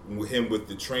off with him with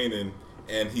the training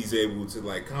and he's able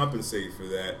to compensate for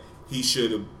that, he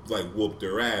should have like whooped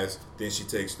her ass. Then she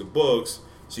takes the books.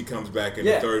 She comes back in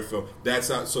the third film. That's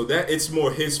how. So that it's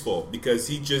more his fault because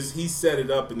he set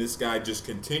it up and this guy just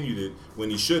continued it when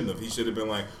he shouldn't have. He should have been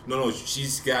like, no, she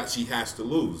has to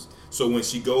lose. So when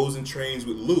she goes and trains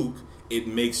with Luke, it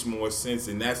makes more sense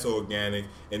and that's organic.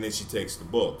 And then she takes the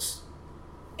books.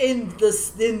 In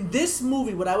this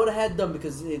movie, what I would have had done,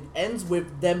 because it ends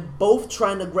with them both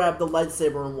trying to grab the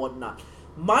lightsaber and whatnot.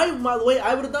 The way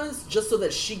I would have done is just so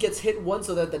that she gets hit once,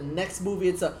 so that the next movie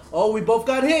it's we both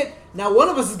got hit. Now one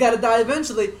of us has got to die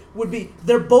eventually. Would be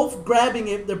they're both grabbing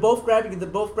it,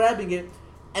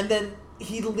 and then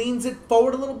he leans it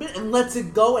forward a little bit and lets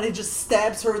it go, and it just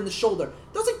stabs her in the shoulder.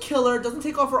 Doesn't kill her, doesn't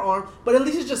take off her arm, but at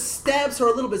least it just stabs her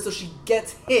a little bit so she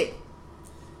gets hit.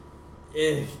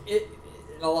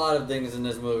 A lot of things in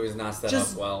this movie is not set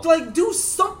up well. Like, do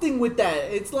something with that.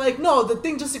 It's like, no, the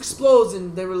thing just explodes,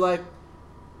 and they were like,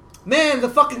 man, the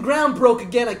fucking ground broke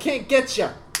again. I can't get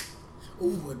ya.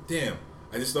 Ooh, damn.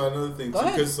 I just thought another thing, too,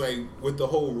 because, like, with the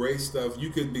whole race stuff, you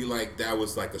could be like, that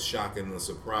was, like, a shock and a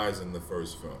surprise in the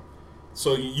first film.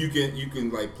 So you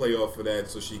can like, play off of that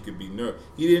so she could be nervous.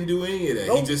 He didn't do any of that.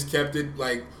 Nope. He just kept it,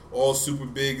 like, all super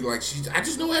big, like, I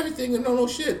just know everything and no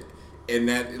shit. And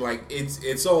that, like,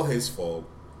 it's all his fault.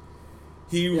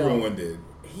 He ruined it.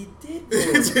 He did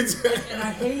ruin it. And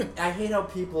I hate how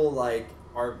people, like,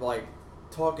 are, like,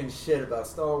 talking shit about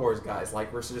Star Wars guys.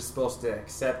 Like, we're just supposed to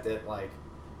accept it. Like,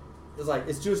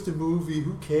 it's just a movie.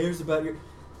 Who cares about your...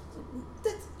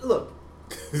 Look,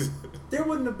 there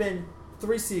wouldn't have been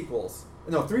 3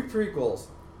 prequels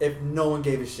if no one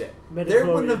gave a shit. There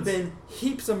wouldn't have been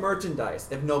heaps of merchandise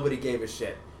if nobody gave a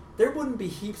shit. There wouldn't be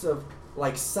heaps of,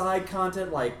 like, side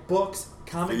content, like books,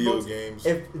 comic books,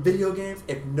 video games,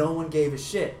 if no one gave a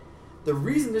shit. The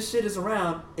reason this shit is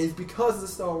around is because of the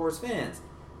Star Wars fans.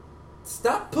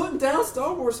 Stop putting down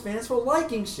Star Wars fans for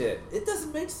liking shit. It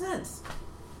doesn't make sense.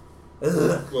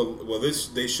 Ugh. Well,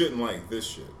 they shouldn't like this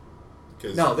shit.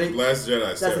 Because Last Jedi.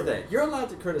 That's terrible. The thing. You're allowed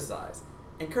to criticize,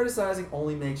 and criticizing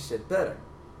only makes shit better.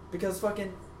 Because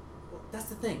that's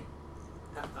the thing.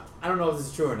 I don't know if this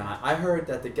is true or not. I heard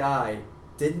that the guy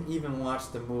didn't even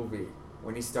watch the movie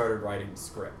when he started writing the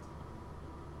script.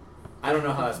 I don't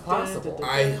know how that's possible.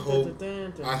 I hope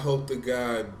the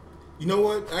guy. You know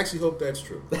what? I actually hope that's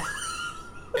true.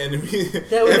 And at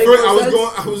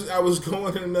first I was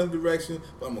going in another direction,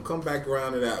 but I'm gonna come back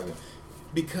around to that one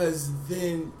because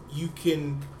then you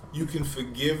can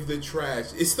forgive the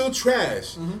trash. It's still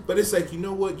trash, but it's like, you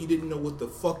know what? You didn't know what the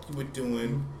fuck you were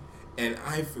doing, and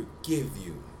I forgive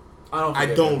you.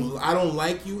 I don't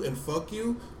like you and fuck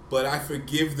you, but I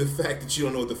forgive the fact that you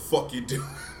don't know what the fuck you're doing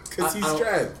because he's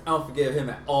trash. I don't forgive him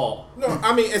at all. No,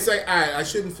 I mean it's like I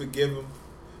shouldn't forgive him,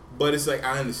 but it's like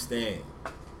I understand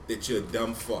that you're a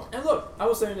dumb fuck. And look, I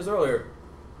was saying this earlier.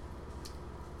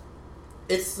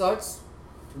 It sucks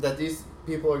that these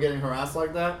people are getting harassed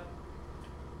like that,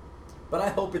 but I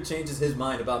hope it changes his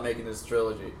mind about making this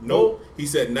trilogy. Nope. He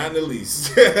said not in the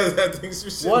least. I think some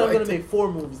shit I'm going to make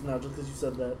 4 movies now just because you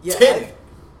said that. Yeah. 10.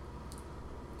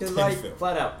 Because, like,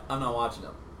 flat out, I'm not watching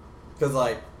them. Because,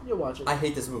 like, you'll watch it. I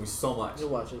hate this movie so much. You'll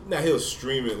watch it. Now, he'll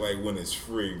stream it, like, when it's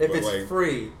free. If it's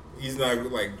free. He's not,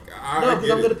 like... No,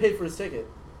 because I'm going to pay for his ticket.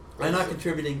 I'm not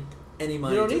contributing any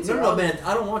money. You don't need to. No, man.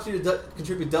 I don't want you to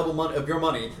contribute double money of your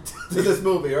money to this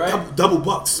movie, right? Double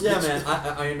bucks. Yeah, man.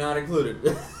 I am not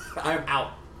included. I'm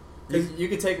out. You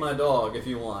can take my dog if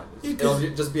you want. It'll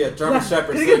just be a German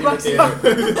Shepherd sitting in the theater.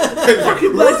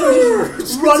 Fucking Black Star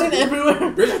just running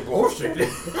everywhere. This is bullshit.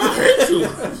 I hate you.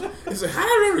 He's like, how did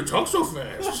I ever talk so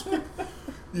fast?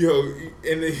 Yo,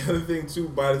 and the other thing too,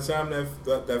 by the time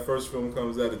that first film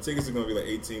comes out, the tickets are gonna be like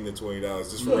 $18 to $20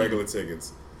 just for regular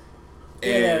tickets.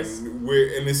 And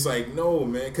and it's like, no,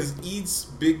 man, because each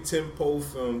big tempo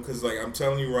film, because like I'm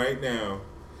telling you right now,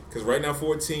 because right now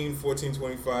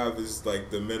 $14.25 is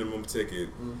like the minimum ticket.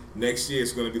 Next year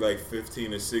it's going to be like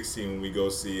 $15 or $16 when we go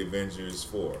see Avengers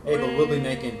 4. Hey, but we'll be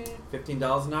making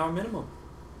 $15 an hour minimum.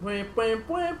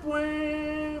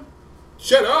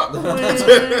 Shut up! That's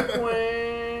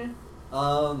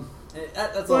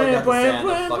all I got to say on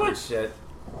that fucking shit.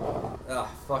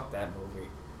 Fuck that movie.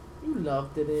 You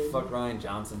loved it. Fuck Ryan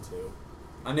Johnson too.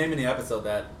 I'm naming the episode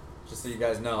that, just so you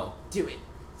guys know. Do it.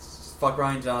 Fuck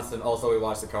Ryan Johnson. Also, we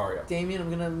watched Sicario. Damien, I'm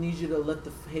gonna need you to let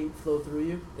the hate flow through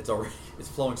you. It's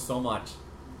flowing so much.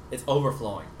 It's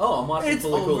overflowing. Oh, I'm watching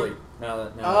Fully Cooley.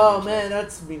 Man,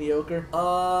 that's mediocre.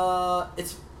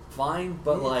 It's fine,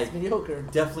 but it's mediocre.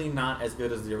 Definitely not as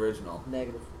good as the original.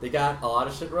 Negative. They got a lot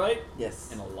of shit right. Yes.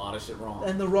 And a lot of shit wrong.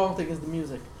 And the wrong thing is the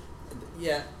music.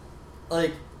 Yeah,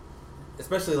 like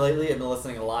especially lately, I've been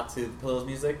listening a lot to Pillows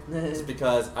music, just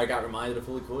because I got reminded of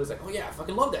Fully Cool. It's like, oh yeah, I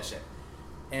fucking love that shit.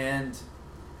 And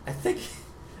I think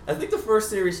the first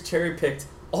series cherry picked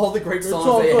all the great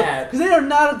songs they had. Because they are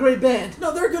not a great band.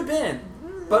 No, they're a good band,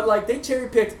 but like they cherry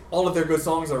picked all of their good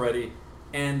songs already,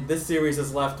 and this series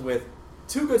is left with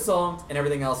 2 good songs, and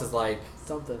everything else is like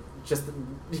something just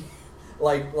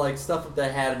like stuff that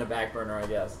they had in the back burner, I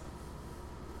guess.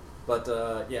 But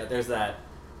yeah, there's that.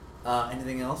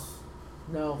 Anything else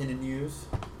No. in the news?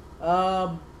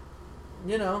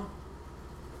 You know,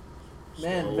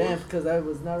 man, Star vamp, Wars. because I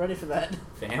was not ready for that.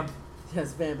 Vamp.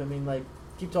 Yes, vamp. I mean, like,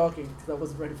 keep talking, because I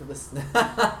wasn't ready for this.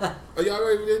 Are y'all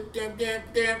ready for this?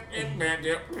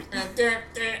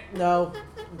 No.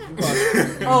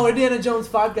 Oh, Indiana Jones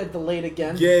 5 got delayed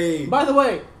again. Yay! By the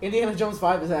way, Indiana Jones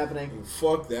 5 is happening.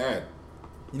 Fuck that.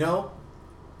 You know,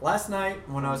 last night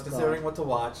when I was Oh, considering God. what to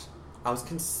watch, I was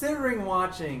considering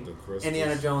watching The Crystals.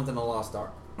 Indiana Jones and the Lost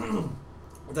Ark.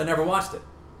 But I never watched it.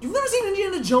 You've never seen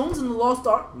Indiana Jones and the Lost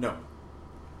Ark? No.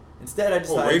 Instead, I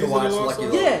decided Raiders to of the watch Lost Lucky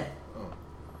Ark? Logan. Yeah.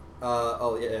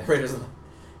 Oh. Yeah, Raiders.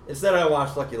 Instead, I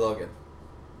watched Lucky Logan.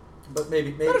 But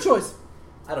maybe Better choice.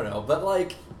 I don't know. But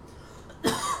like,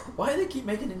 why do they keep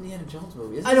making Indiana Jones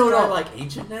movies? Isn't I don't this guy, know. like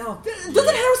ancient now?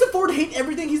 Doesn't Harrison Ford hate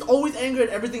everything? He's always angry at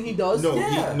everything he does. No,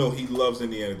 Yeah. he loves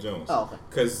Indiana Jones. Oh, okay.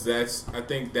 Because I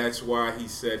think that's why he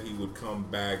said he would come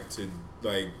back to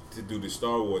do the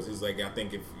Star Wars. It's like, I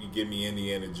think if you give me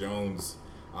Indiana Jones,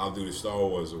 I'll do the Star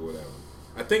Wars or whatever.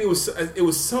 I think it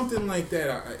was something like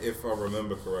that, if I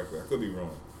remember correctly. I could be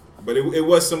wrong, but it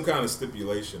was some kind of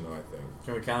stipulation, though, I think.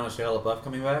 Can we count on Shia LaBeouf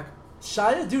coming back?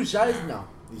 Shia? Dude, Shia's... No.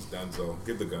 He's Dunzo.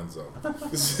 Get the Gunzo.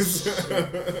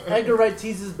 Edgar Wright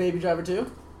teases Baby Driver 2.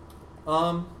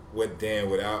 What Dan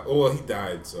without? Oh, well, he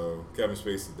died. So Kevin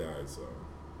Spacey died. So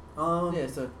Yeah,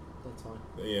 so that's fine.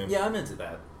 yeah. Yeah, I'm into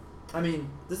that. I mean,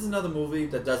 this is another movie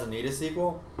that doesn't need a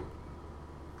sequel.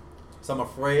 So I'm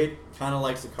afraid, kind of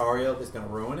like Sicario, is going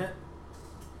to ruin it.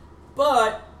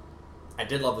 But I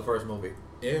did love the first movie.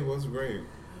 Yeah, it was great.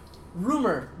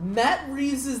 Rumor: Matt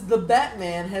Reeves' The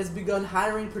Batman has begun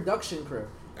hiring production crew.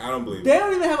 I don't believe They it.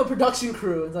 don't even have a production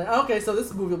crew. It's like, okay, so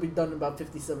this movie will be done in about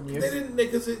 57 years. They didn't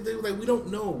because they were like, we don't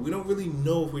know. We don't really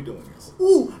know if we're doing this.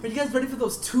 Ooh, are you guys ready for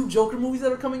those 2 Joker movies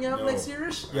that are coming out No. next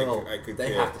year-ish? I could they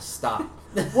care. have to stop.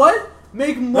 What?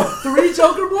 Make 3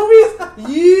 Joker movies?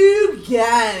 You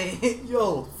got it.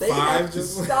 Yo, they 5 have to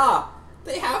just- stop.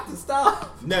 They have to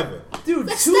stop. Never. Dude,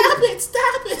 Stop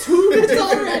it! 2 It's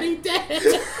already dead.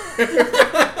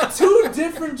 2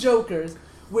 different Jokers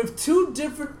with 2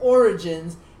 different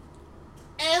origins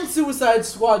and Suicide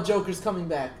Squad Jokers coming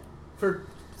back for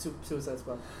Suicide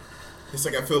Squad. It's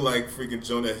like I feel like freaking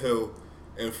Jonah Hill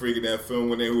and freaking that film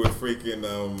when they were freaking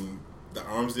the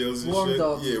arms deals and Warm shit.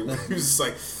 Dogs. Yeah, he was just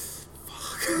like,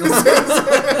 fuck.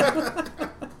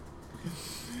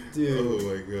 Dude. Oh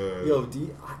my god. Yo,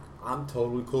 I'm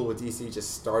totally cool with DC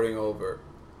just starting over.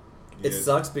 It Yeah.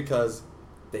 sucks because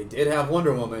they did have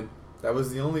Wonder Woman. That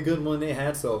was the only good one they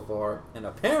had so far. And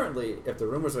apparently, if the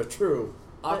rumors are true,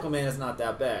 Aquaman is not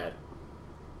that bad.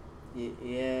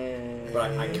 Yeah.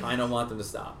 But I kind of want them to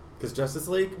stop. Because Justice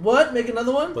League What? Make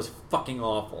another one? was fucking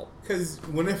awful. Because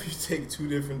whenever you take 2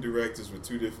 different directors with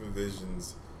 2 different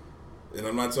visions, and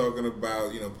I'm not talking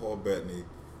about, Paul Bettany,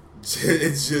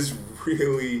 it's just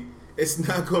really, it's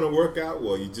not going to work out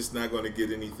well. You're just not going to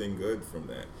get anything good from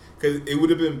that. Because it would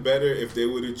have been better if they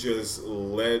would have just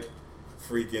let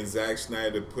freaking Zack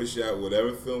Snyder push out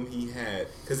whatever film he had.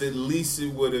 Because at least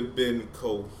it would have been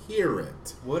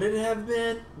coherent. Would it have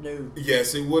been? No.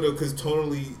 Yes, it would have, because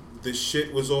tonally the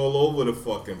shit was all over the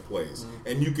fucking place.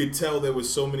 And you could tell there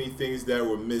was so many things that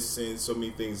were missing, so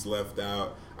many things left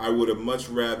out. I would have much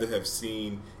rather have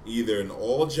seen either an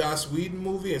all Joss Whedon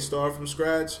movie and start from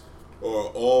scratch, or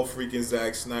all freaking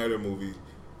Zack Snyder movie,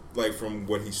 like from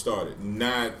what he started.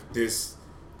 Not this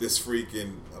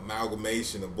freaking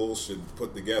amalgamation of bullshit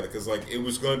put together, because like it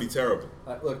was going to be terrible.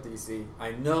 Look, DC,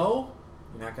 I know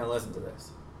you're not going to listen to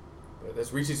this. But if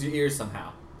this reaches your ears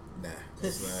somehow, Nah,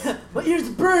 it's not. My ears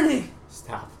are burning.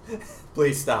 stop.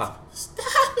 Please stop.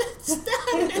 Stop it! Stop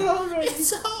It's already-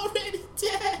 It's already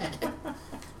dead!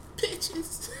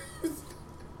 Bitches!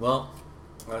 Well,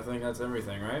 I think that's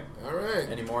everything, right? Alright.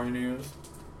 Any more news?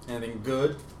 Anything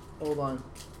good? Hold on.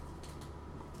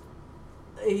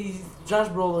 Josh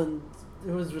Brolin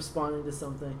was responding to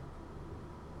something.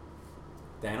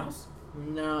 Thanos?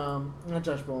 No, not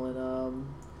Josh Brolin.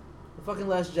 The fucking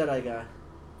Last Jedi guy.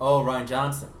 Oh, Ryan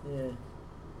Johnson. Yeah.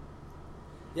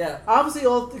 Yeah. Obviously,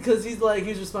 all because he's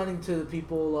responding to the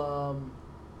people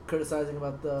criticizing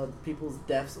about the people's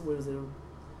deaths. What was it?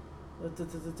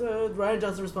 Ryan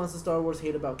Johnson responds to Star Wars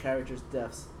hate about characters'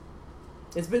 deaths.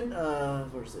 It's been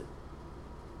where is it?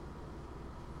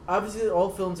 Obviously, all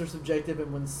films are subjective,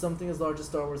 and when something as large as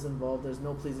Star Wars is involved, there's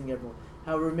no pleasing everyone.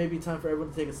 However, it may be time for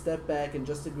everyone to take a step back and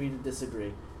just agree to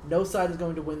disagree. No side is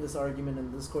going to win this argument,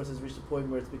 and the discourse has reached a point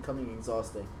where it's becoming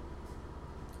exhausting.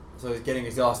 So he's getting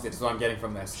exhausted. Is what I'm getting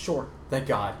from this. Sure. Thank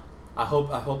God. I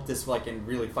hope this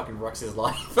really fucking wrecks his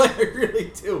life. I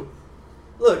really do.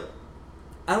 Look,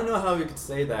 I don't know how you could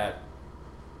say that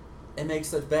and make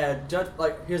such bad judge.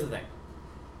 Like, here's the thing.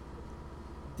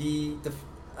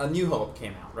 A New Hope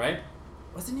came out, right?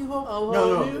 Was it New Hope? Oh,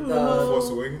 no. New The Hope. Force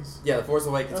Awakens? Yeah, The Force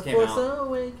Awakens The came Force out.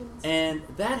 Awakens. And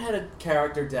that had a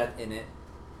character death in it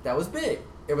that was big.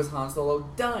 It was Han Solo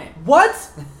dying.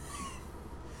 What?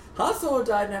 Han Solo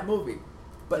died in that movie,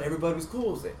 but everybody was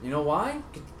cool with it. You know why?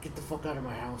 Get the fuck out of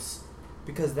my house.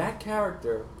 Because that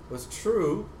character was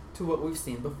true to what we've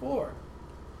seen before.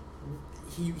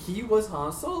 He was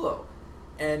Han Solo,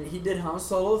 and he did Han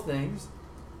Solo things.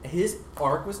 His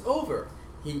arc was over.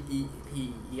 He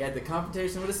had the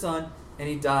confrontation with his son, and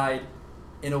he died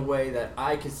in a way that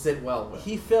I could sit well with.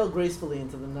 He fell gracefully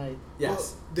into the night.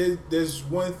 Yes. Well, there's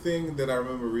one thing that I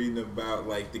remember reading about,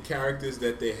 like, the characters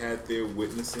that they had there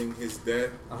witnessing his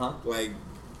death. Uh-huh. Like,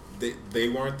 they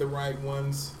weren't the right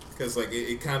ones. Because, like,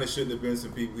 it kind of shouldn't have been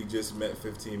some people we just met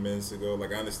 15 minutes ago.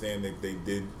 Like, I understand that they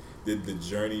did the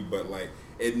journey, but, like,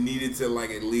 it needed to, like,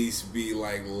 at least be,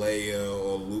 like, Leia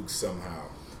or Luke somehow.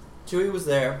 Chewie was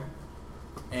there,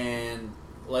 and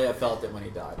Leia felt it when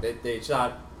he died. They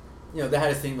shot, they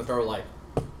had a scene with her, like,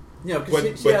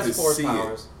 because she has to Force see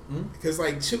powers. Because,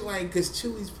 because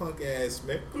Chewie's punk ass,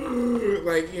 man,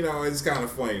 like, it's kind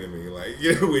of funny to me. Like,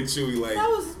 with Chewie, like... That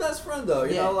was his best friend, though.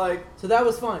 You know, like... So that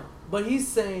was fine. But he's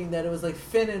saying that it was like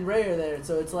Finn and Rey are there,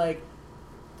 so it's like,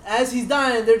 as he's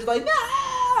dying, they're just like, no!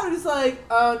 And it's like,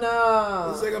 oh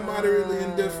no. It's like I'm moderately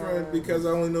indifferent because I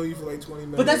only know you for like 20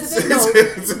 minutes. But that's the thing,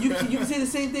 though. you can say the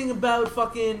same thing about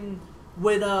fucking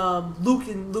with Luke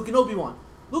and Obi-Wan.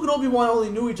 Luke and Obi-Wan only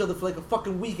knew each other for like a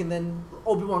fucking week, and then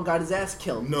Obi-Wan got his ass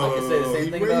killed. I can say the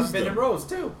same thing about Finn and Rose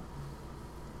too.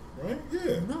 Right?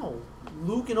 Yeah. No.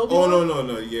 Luke and Obi-Wan. Oh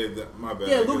no. Yeah, my bad.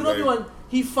 Yeah, Luke and Obi-Wan.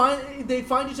 They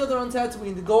find each other on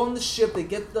Tatooine. They go on the ship. They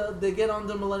get on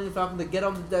the Millennium Falcon. They get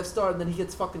on the Death Star, and then he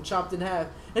gets fucking chopped in half.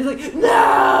 And he's like,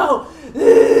 no!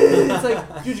 It's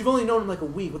like, dude, you've only known him like a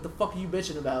week. What the fuck are you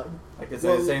bitching about? I could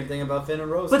say the same thing about Finn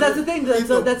and Rose. But that's the thing. But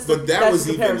that was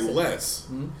the even less.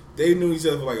 Hmm? They knew each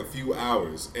other for like a few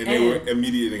hours, and they were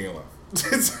immediately in love.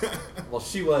 Well,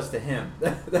 she was to him.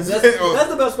 That's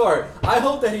the best part. I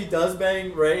hope that he does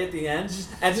bang Rey at the end,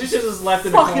 and she's just left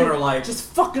in the corner like just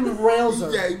fucking rails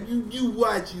her. Yeah, you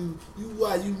watch, you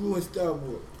ruin Star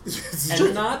Wars.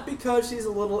 And not because she's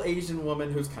a little Asian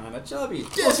woman who's kind of chubby.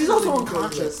 Well, she's also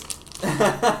unconscious.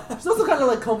 She's also kind of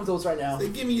like comatose right now. They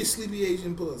give me your sleepy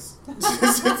Asian puss. And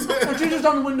she's just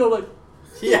on the window like,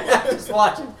 yeah, just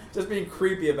watching, just being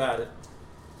creepy about it.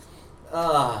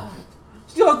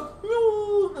 She goes,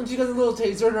 no, and she got a little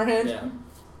taser in her hand. Yeah.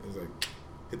 It's like,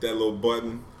 hit that little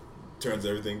button, turns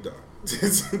everything dark.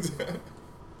 The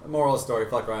moral of the story,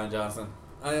 fuck Ryan Johnson.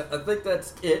 I think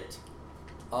that's it.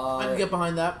 I can get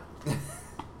behind that.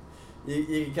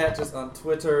 You can catch us on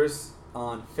Twitters,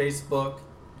 on Facebook.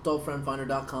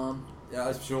 AdultFriendFinder.com.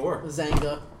 Yeah, sure.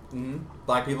 Zanga. Mm-hmm.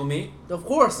 Black people meet. Of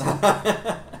course.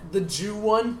 The Jew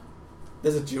one.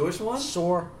 There's a Jewish one?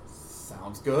 Sure.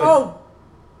 Sounds good. Oh!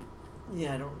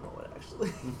 Yeah, I don't know it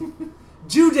actually.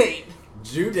 Jew Date!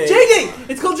 Jew Date! J-Date!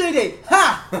 It's called J-Date!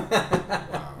 Ha!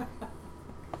 Wow.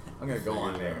 I'm gonna go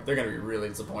on there. They're gonna be really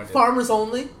disappointed. Farmers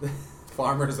only?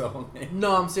 Farmers only.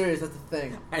 No, I'm serious. That's the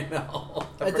thing. I know.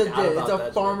 It's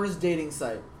a farmers dating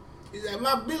site. He's like,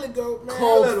 my Billy Goat, man. I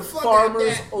Called love the fuck Farmers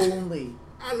out that. Only.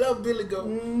 I love Billy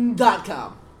Goat.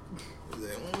 .com. He's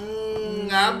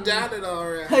like, I've done it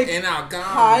already. Like, And I'll come.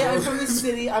 hi, I'm from the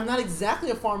city. I'm not exactly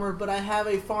a farmer, but I have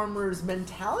a farmer's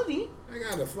mentality. I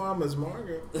got a farmer's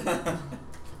market.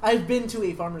 I've been to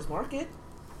a farmer's market.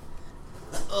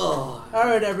 Ugh.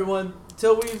 Alright, everyone.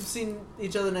 Till we've seen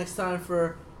each other next time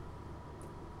for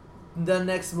the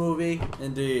next movie.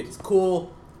 Indeed. It's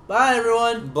cool. Bye,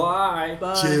 everyone. Bye.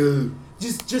 Bye. Chill.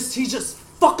 He's just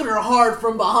fucking her hard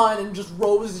from behind, and just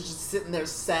Rose is just sitting there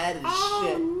sad as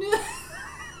shit. No.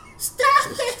 Stop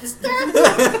it! Stop it!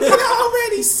 It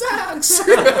already sucks!